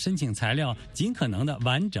确保申请材料尽可能的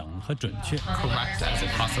完整和准确。此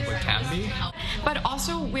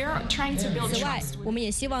外，我们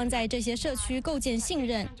也希望在这些社区构建信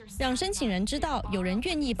任，让申请人知道有人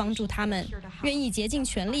愿意帮助他们，愿意竭尽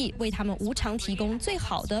全力为他们无偿提供最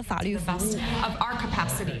好的法律服务。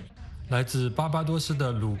来自巴巴多斯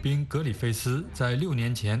的鲁宾·格里菲斯在6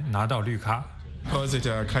年前拿到绿卡。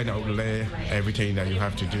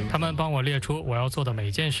他们帮我列出我要做的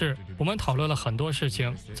每件事。我们讨论了很多事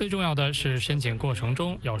情，最重要的是申请过程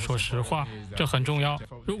中要说实话，这很重要。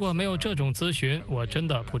如果没有这种咨询，我真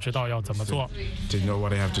的不知道要怎么做。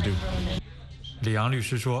里昂律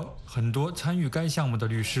师说，很多参与该项目的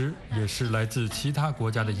律师也是来自其他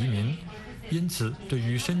国家的移民，因此对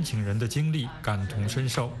于申请人的经历感同身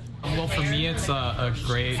受。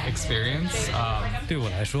对我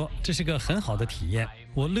来说，这是个很好的体验。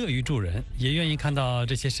我乐于助人，也愿意看到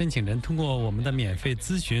这些申请人通过我们的免费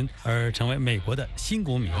咨询而成为美国的新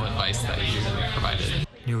公民。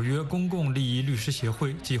纽约公共利益律师协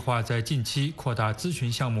会计划在近期扩大咨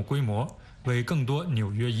询项目规模，为更多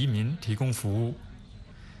纽约移民提供服务。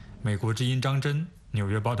美国之音张真，纽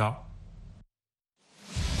约报道。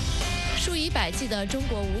数以百计的中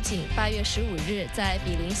国武警8月15日在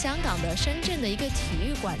毗邻香港的深圳的一个体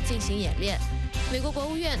育馆进行演练。美国国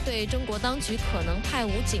务院对中国当局可能派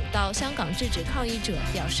武警到香港制止抗议者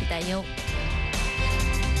表示担忧。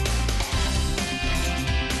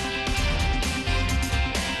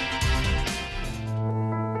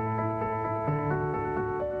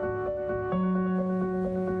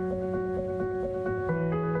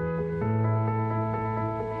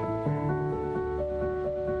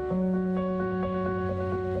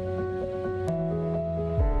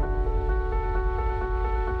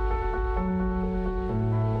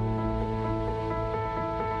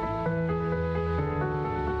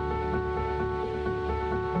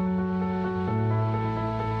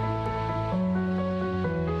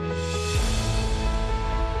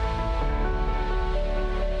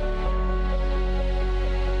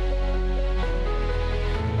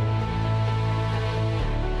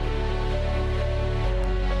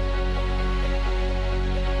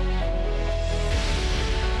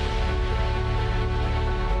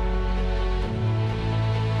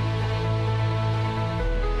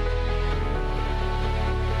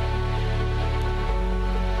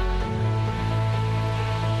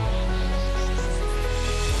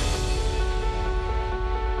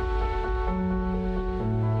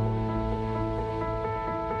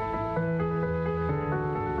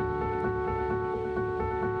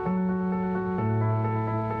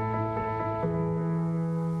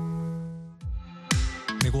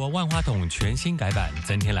美国万花筒全新改版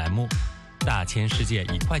增添栏目，大千世界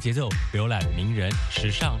以快节奏浏览名人、时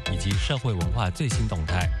尚以及社会文化最新动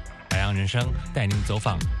态。百样人生带您走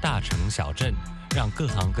访大城小镇，让各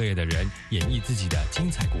行各业的人演绎自己的精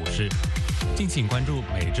彩故事。敬请关注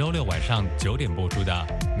每周6晚上9点播出的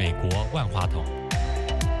《美国万花筒》。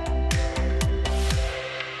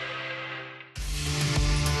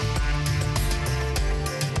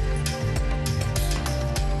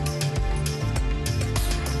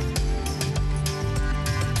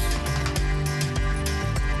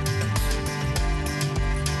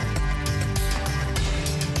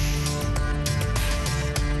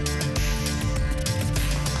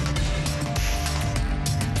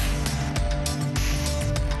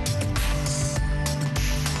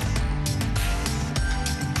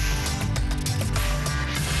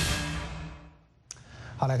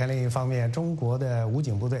好，来看另一方面，中国的武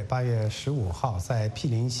警部队8月15号在毗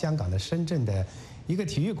邻香港的深圳的一个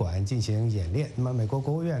体育馆进行演练。那么，美国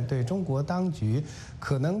国务院对中国当局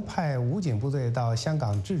可能派武警部队到香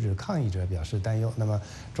港制止抗议者表示担忧。那么，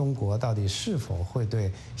中国到底是否会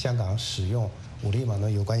对香港使用武力吗？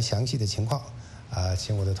呢？有关详细的情况，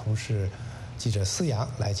请我的同事记者思阳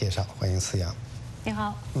来介绍。欢迎思阳。你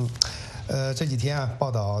好。这几天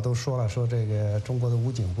报道都说了，说这个中国的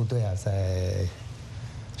武警部队在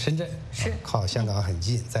深圳是靠香港很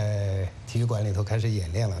近，在体育馆里头开始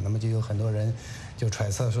演练了。那么就有很多人就揣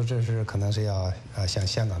测说，这是可能是要向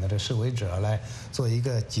香港的这示威者来做一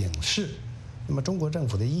个警示。那么中国政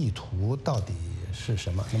府的意图到底是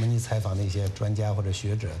什么？那么你采访那些专家或者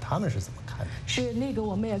学者，他们是怎么看的？是那个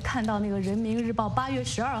我们也看到那个人民日报8月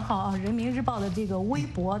12号啊，人民日报的这个微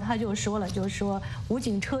博他就说了，就是说武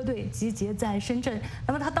警车队集结在深圳。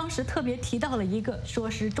那么他当时特别提到了一个，说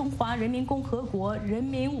是中华人民共和国人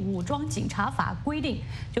民武装警察法规定，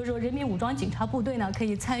就是说人民武装警察部队呢可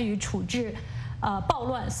以参与处置暴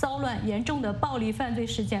乱、骚乱、严重的暴力犯罪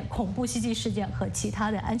事件、恐怖袭击事件和其他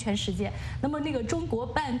的安全事件。那么那个中国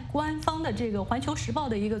官方的这个《环球时报》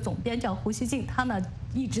的一个总编叫胡锡进，他呢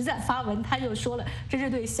一直在发文，他就说了，这是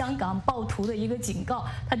对香港暴徒的一个警告。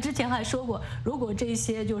他之前还说过，如果这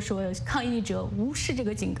些就说抗议者无视这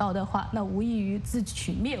个警告的话，那无异于自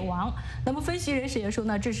取灭亡。那么分析人士也说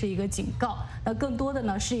呢，这是一个警告，那更多的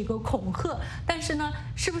呢是一个恐吓。但是呢，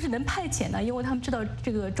是不是能派遣呢？因为他们知道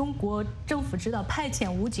这个中国政府知道派遣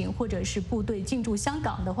武警或者是部队进驻香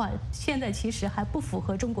港的话，现在其实还不符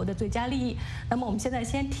合中国的最佳利益。那么我们现在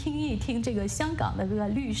先听一听这个香港的这个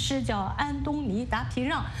律师叫安东尼·达皮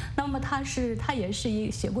让，那么他也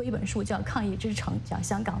是写过一本书叫《抗议之城》，讲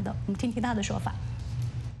香港的。我们听听他的说法。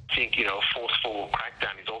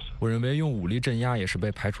我认为用武力镇压也是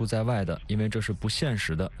被排除在外的，因为这是不现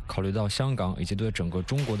实的。考虑到香港以及对整个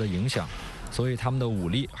中国的影响，所以他们的武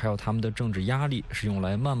力还有他们的政治压力是用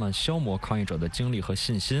来慢慢消磨抗议者的精力和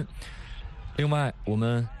信心。另外，我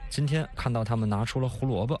们今天看到他们拿出了胡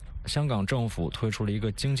萝卜，香港政府推出了一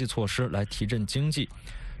个经济措施来提振经济，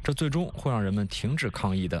这最终会让人们停止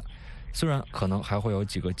抗议的，虽然可能还会有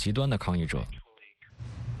几个极端的抗议者。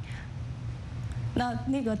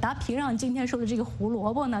那个达皮让今天说的这个胡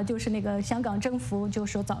萝卜呢，就是那个香港政府就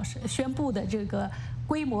说早上宣布的这个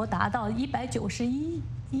规模达到191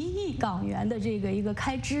亿港元的这个一个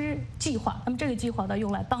开支计划。那么这个计划呢，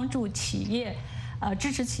用来帮助企业。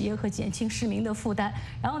支持企业和减轻市民的负担。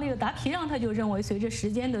然后那个达皮让他就认为，随着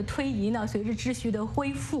时间的推移呢，随着秩序的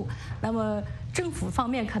恢复，那么政府方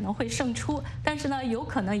面可能会胜出，但是呢，有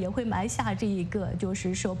可能也会埋下这一个就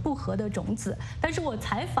是说不和的种子。但是我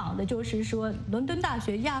采访的就是说伦敦大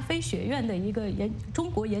学亚非学院的一个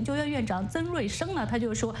中国研究院院长曾瑞生呢，他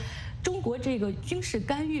就说。中国这个军事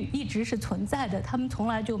干预一直是存在的，他们从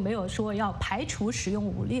来就没有说要排除使用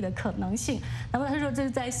武力的可能性。那么他说，这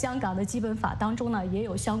在香港的基本法当中呢，也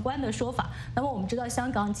有相关的说法。那么我们知道，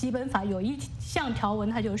香港基本法有一项条文，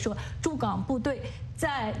他就说驻港部队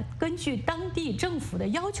在根据当地政府的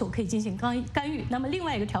要求可以进行干预。那么另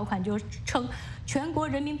外一个条款就称，全国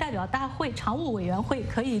人民代表大会常务委员会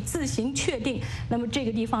可以自行确定，那么这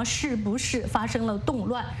个地方是不是发生了动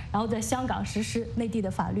乱，然后在香港实施内地的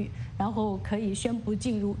法律，然后可以宣布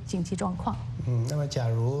进入紧急状况。那么假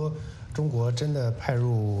如中国真的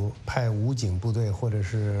派武警部队或者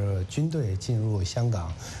是军队进入香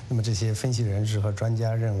港，那么这些分析人士和专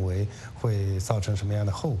家认为会造成什么样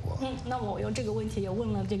的后果？那我用这个问题也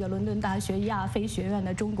问了这个伦敦大学亚非学院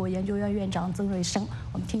的中国研究院院长曾瑞生，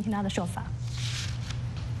我们听听他的说法。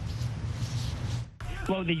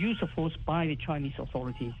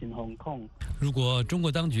如果中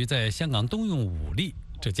国当局在香港动用武力，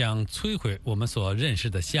这将摧毁我们所认识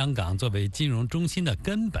的香港作为金融中心的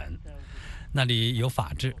根本。那里有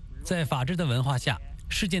法治，在法治的文化下，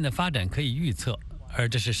事件的发展可以预测，而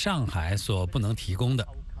这是上海所不能提供的。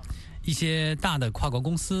一些大的跨国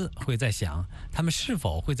公司会在想，他们是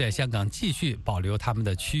否会在香港继续保留他们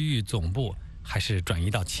的区域总部，还是转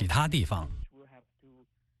移到其他地方。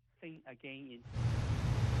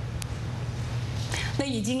那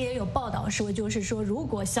已经也有报道说，就是说，如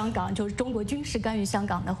果香港就是中国军事干预香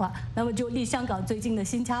港的话，那么就离香港最近的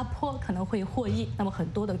新加坡可能会获益，那么很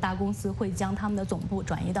多的大公司会将他们的总部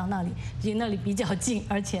转移到那里，因为那里比较近，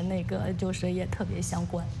而且那个就是也特别相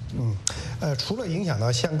关。除了影响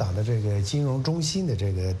到香港的这个金融中心的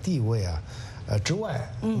这个地位啊。之外，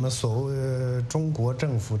那么所谓中国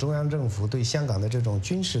政府、中央政府对香港的这种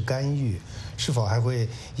军事干预，是否还会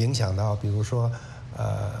影响到，比如说，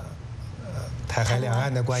台海两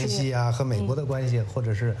岸的关系啊，和美国的关系，或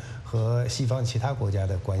者是和西方其他国家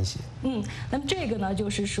的关系？那么这个呢，就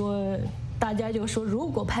是说。大家就说，如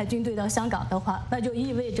果派军队到香港的话，那就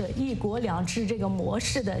意味着一国两制这个模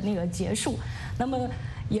式的那个结束，那么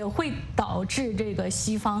也会导致这个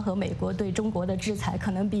西方和美国对中国的制裁可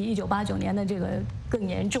能比1989年的这个更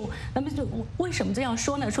严重。那么就为什么这样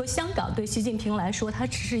说呢？说香港对习近平来说，它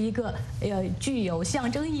只是一个具有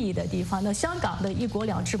象征意义的地方。那香港的一国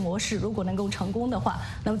两制模式如果能够成功的话，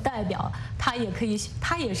那么代表他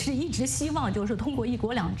也是一直希望就是通过一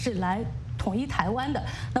国两制来。统一台湾的，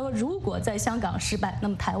那么如果在香港失败，那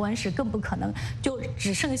么台湾是更不可能，就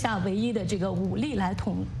只剩下唯一的这个武力来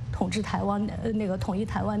统治台湾那个统一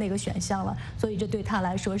台湾那个选项了，所以这对他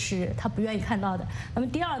来说是他不愿意看到的。那么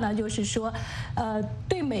第二呢，就是说，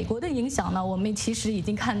对美国的影响呢，我们其实已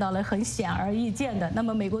经看到了很显而易见的。那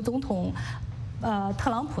么美国总统特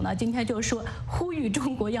朗普呢今天就说呼吁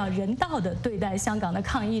中国要人道的对待香港的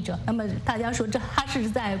抗议者。那么大家说他是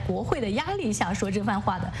在国会的压力下说这番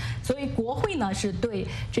话的，所以国会呢是对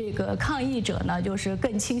这个抗议者呢就是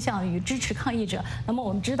更倾向于支持抗议者。那么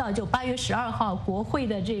我们知道，就8月12号，国会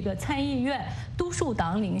的这个参议院多数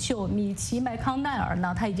党领袖米奇·麦康奈尔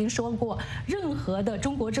呢，他已经说过，任何的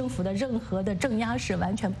中国政府的任何的镇压是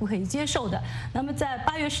完全不可以接受的。那么在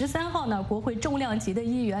8月13号呢，国会重量级的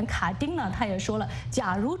议员卡丁呢，他也说了，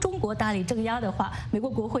假如中国大力镇压的话，美国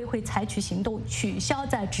国会会采取行动，取消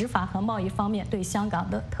在执法和贸易方面对香港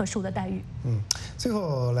的特殊的待遇。最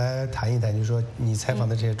后来谈一谈，就是说你采访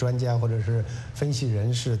的这些专家或者是分析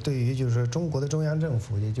人士，对于就是说中国的中央政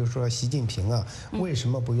府，也就是说习近平啊，为什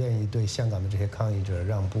么不愿意对香港的这些抗议者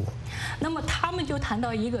让步？那么他们就谈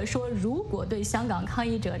到一个说，如果对香港抗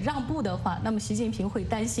议者让步的话，那么习近平会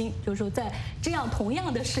担心，就是说在这样同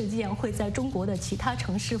样的事件会在中国的其他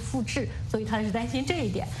城市复制，所以他是担心这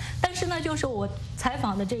一点。但是呢，就是我采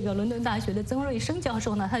访的这个伦敦大学的曾瑞生教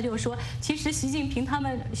授呢，他就说，其实习近平他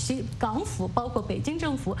们港府包括北京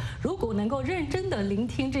政府，如果能够认真的聆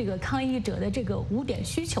听这个抗议者的这个5点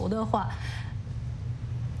需求的话，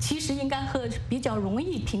其实应该会比较容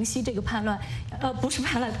易平息这个叛乱，不是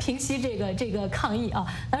叛乱，平息这个抗议啊。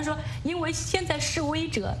他说，因为现在示威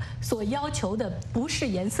者所要求的不是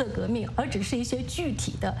颜色革命，而只是一些具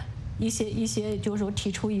体的一些，就是说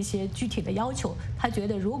提出一些具体的要求。他觉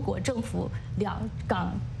得，如果政府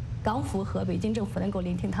港府和北京政府能够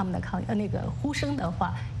聆听他们的那个呼声的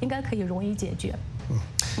话，应该可以容易解决。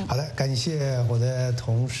好的，感谢我的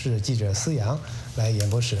同事记者思阳来演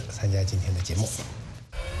播室参加今天的节目。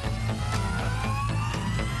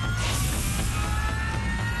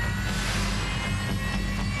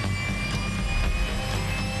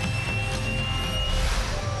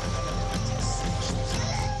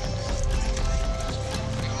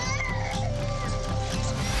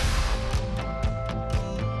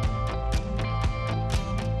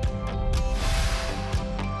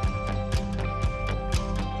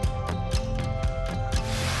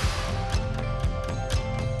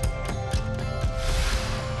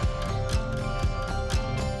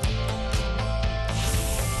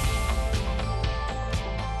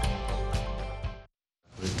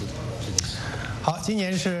好，今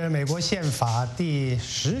年是美国宪法第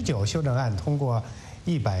19修正案通过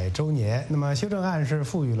100周年。那么，修正案是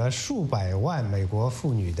赋予了数百万美国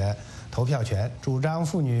妇女的投票权。主张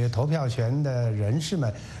妇女投票权的人士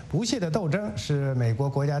们不懈的斗争，是美国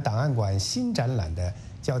国家档案馆新展览的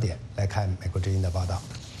焦点。来看美国之音的报道。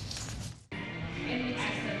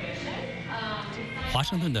华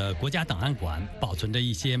盛顿的国家档案馆保存着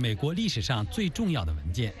一些美国历史上最重要的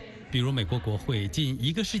文件。比如美国国会近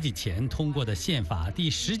1个世纪前通过的宪法第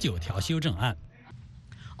19条修正案。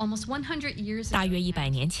大约100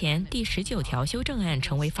年前，第19条修正案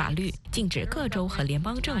成为法律，禁止各州和联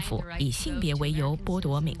邦政府以性别为由剥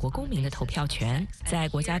夺美国公民的投票权。在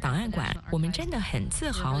国家档案馆，我们真的很自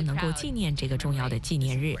豪能够纪念这个重要的纪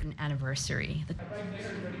念日。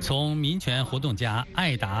从民权活动家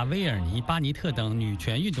艾达·威尔尼·巴尼特等女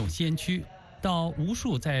权运动先驱，到无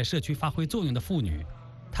数在社区发挥作用的妇女。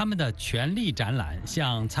他们的权利展览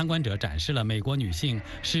向参观者展示了美国女性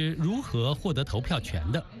是如何获得投票权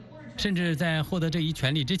的，甚至在获得这一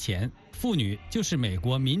权利之前，妇女就是美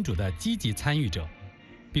国民主的积极参与者。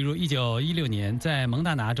比如1916年在蒙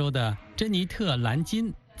大拿州的珍妮特·兰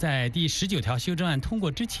金，在第19条修正案通过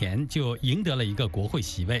之前就赢得了一个国会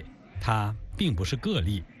席位，她并不是个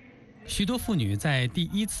例。许多妇女在第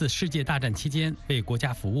1次世界大战期间为国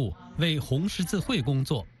家服务，为红十字会工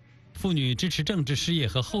作。妇女支持政治事业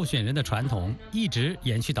和候选人的传统一直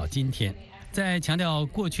延续到今天。在强调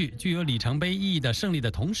过去具有里程碑意义的胜利的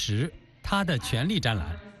同时，她的权力展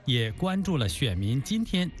览也关注了选民今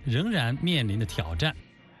天仍然面临的挑战。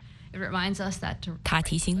它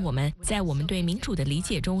提醒我们，在我们对民主的理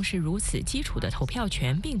解中，是如此基础的投票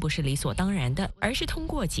权并不是理所当然的，而是通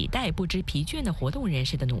过几代不知疲倦的活动人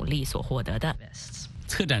士的努力所获得的。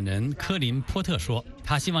策展人科林·波特说，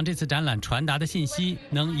他希望这次展览传达的信息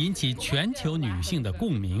能引起全球女性的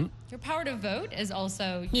共鸣。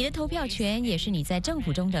你的投票权也是你在政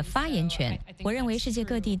府中的发言权。我认为世界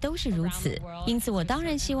各地都是如此，因此我当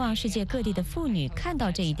然希望世界各地的妇女看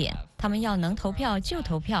到这一点，她们要能投票就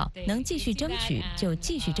投票，能继续争取就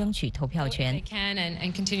继续争取投票权。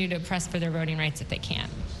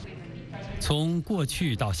从过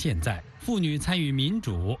去到现在，妇女参与民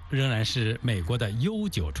主仍然是美国的悠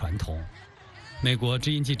久传统。美国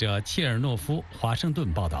之音记者切尔诺夫华盛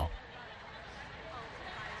顿报道。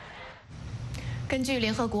根据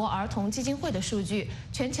联合国儿童基金会的数据，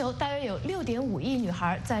全球大约有6.5亿女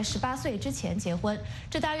孩在18岁之前结婚，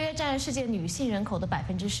这大约占世界女性人口的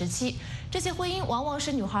17%。这些婚姻往往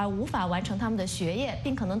使女孩无法完成她们的学业，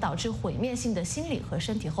并可能导致毁灭性的心理和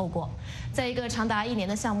身体后果。在一个长达1年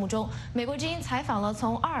的项目中，美国之音采访了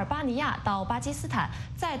从阿尔巴尼亚到巴基斯坦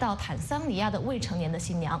再到坦桑尼亚的未成年的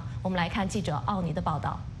新娘。我们来看记者奥尼的报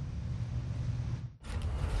道。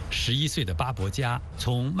11岁的巴伯加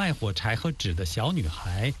从卖火柴和纸的小女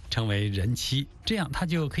孩成为人妻，这样她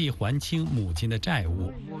就可以还清母亲的债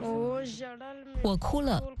务。我哭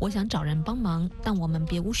了，我想找人帮忙，但我们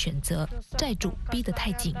别无选择，债主逼得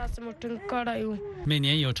太紧。每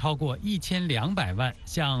年有超过1200万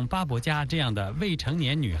像巴伯加这样的未成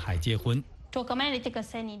年女孩结婚。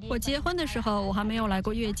我结婚的时候，我还没有来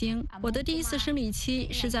过月经，我的第一次生理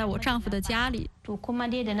期是在我丈夫的家里。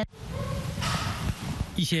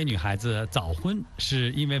一些女孩子早婚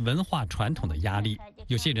是因为文化传统的压力，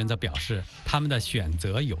有些人则表示她们的选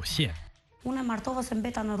择有限。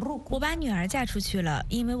我把女儿嫁出去了，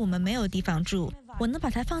因为我们没有地方住，我能把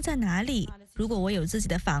她放在哪里？如果我有自己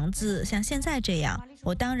的房子，像现在这样，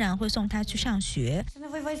我当然会送她去上学。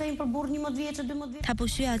她不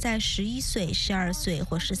需要在11岁、12岁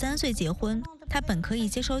或13岁结婚，她本可以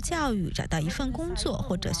接受教育，找到一份工作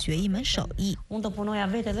或者学一门手艺。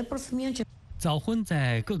早婚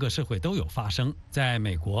在各个社会都有发生。在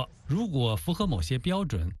美国，如果符合某些标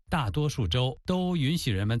准，大多数州都允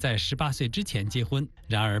许人们在18岁之前结婚。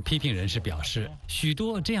然而，批评人士表示，许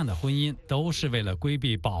多这样的婚姻都是为了规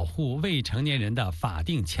避保护未成年人的法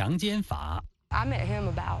定强奸法。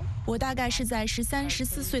我大概是在13、14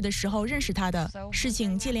岁的时候认识他的，事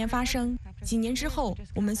情接连发生。几年之后，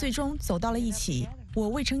我们最终走到了一起。我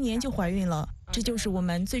未成年就怀孕了，这就是我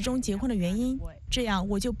们最终结婚的原因。这样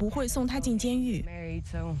我就不会送他进监狱。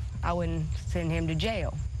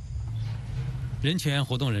人权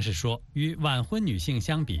活动人士说，与晚婚女性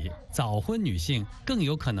相比，早婚女性更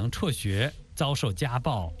有可能辍学、遭受家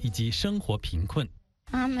暴以及生活贫困。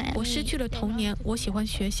我失去了童年，我喜欢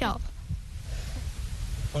学校，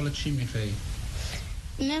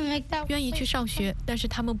愿意去上学，但是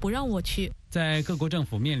他们不让我去。在各国政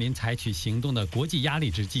府面临采取行动的国际压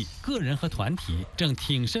力之际，个人和团体正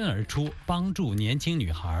挺身而出，帮助年轻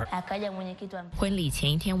女孩。婚礼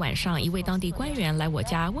前一天晚上，一位当地官员来我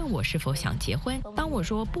家问我是否想结婚。当我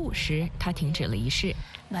说不时，他停止了仪式。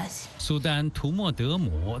苏丹图莫德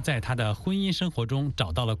姆在他的婚姻生活中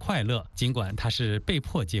找到了快乐，尽管他是被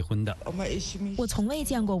迫结婚的。我从未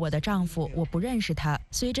见过我的丈夫，我不认识他。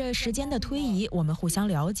随着时间的推移，我们互相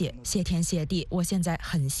了解，谢天谢地，我现在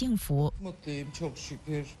很幸福。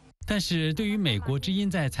但是对于美国之音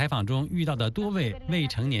在采访中遇到的多位未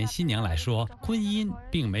成年新娘来说，婚姻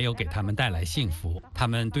并没有给他们带来幸福，他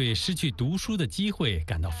们对失去读书的机会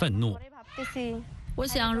感到愤怒。我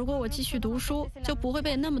想，如果我继续读书，就不会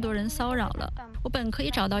被那么多人骚扰了。我本可以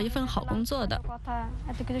找到一份好工作的。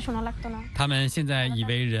他们现在已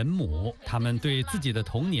为人母，他们对自己的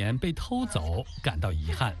童年被偷走感到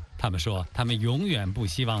遗憾。他们说，他们永远不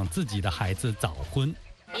希望自己的孩子早婚。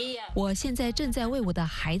我现在正在为我的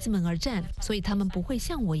孩子们而战，所以他们不会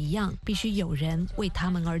像我一样，必须有人为他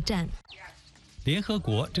们而战。联合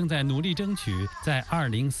国正在努力争取在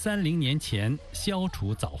2030年前消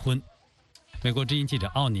除早婚。美国之音记者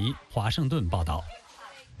奥尼，华盛顿报道。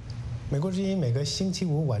美国之音每个星期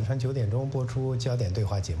五晚上9点钟播出焦点对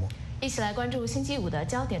话节目，一起来关注星期五的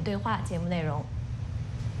焦点对话节目内容。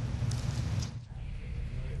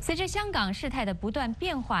随着香港事态的不断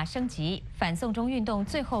变化升级，反送中运动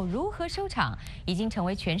最后如何收场，已经成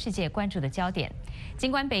为全世界关注的焦点。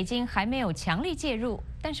尽管北京还没有强力介入，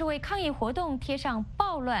但是为抗议活动贴上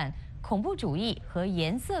暴乱、恐怖主义和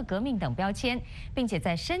颜色革命等标签，并且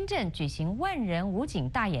在深圳举行万人武警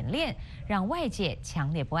大演练，让外界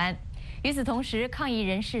强烈不安。与此同时，抗议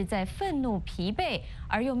人士在愤怒、疲惫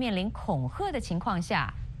而又面临恐吓的情况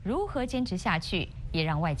下，如何坚持下去，也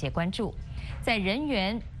让外界关注。在人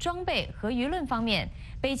员、装备和舆论方面，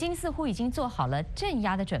北京似乎已经做好了镇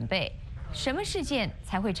压的准备。什么事件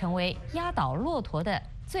才会成为压倒骆驼的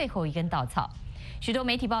最后一根稻草？许多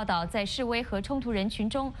媒体报道，在示威和冲突人群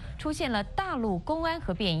中出现了大陆公安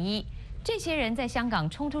和便衣。这些人在香港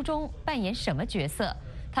冲突中扮演什么角色？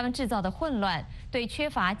他们制造的混乱，对缺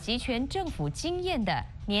乏集权政府经验的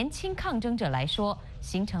年轻抗争者来说，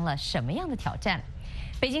形成了什么样的挑战？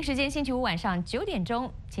北京时间星期五晚上9点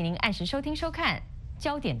钟，请您按时收听收看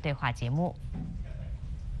焦点对话节目。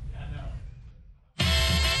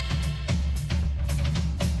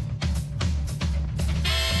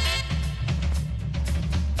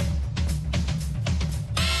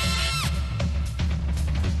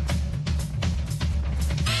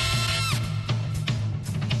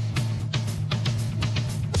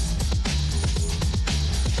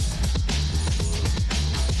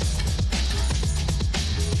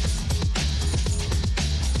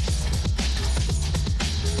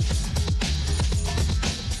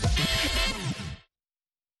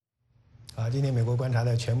国观察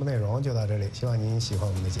的全部内容就到这里，希望您喜欢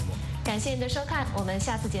我们的节目。感谢您的收看，我们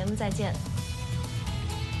下次节目再见。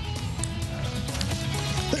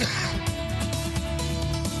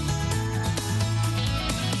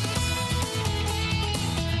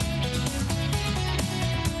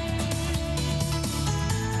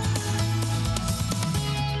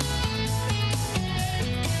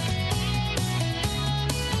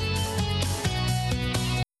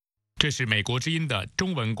这是美国之音的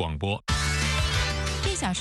中文广播。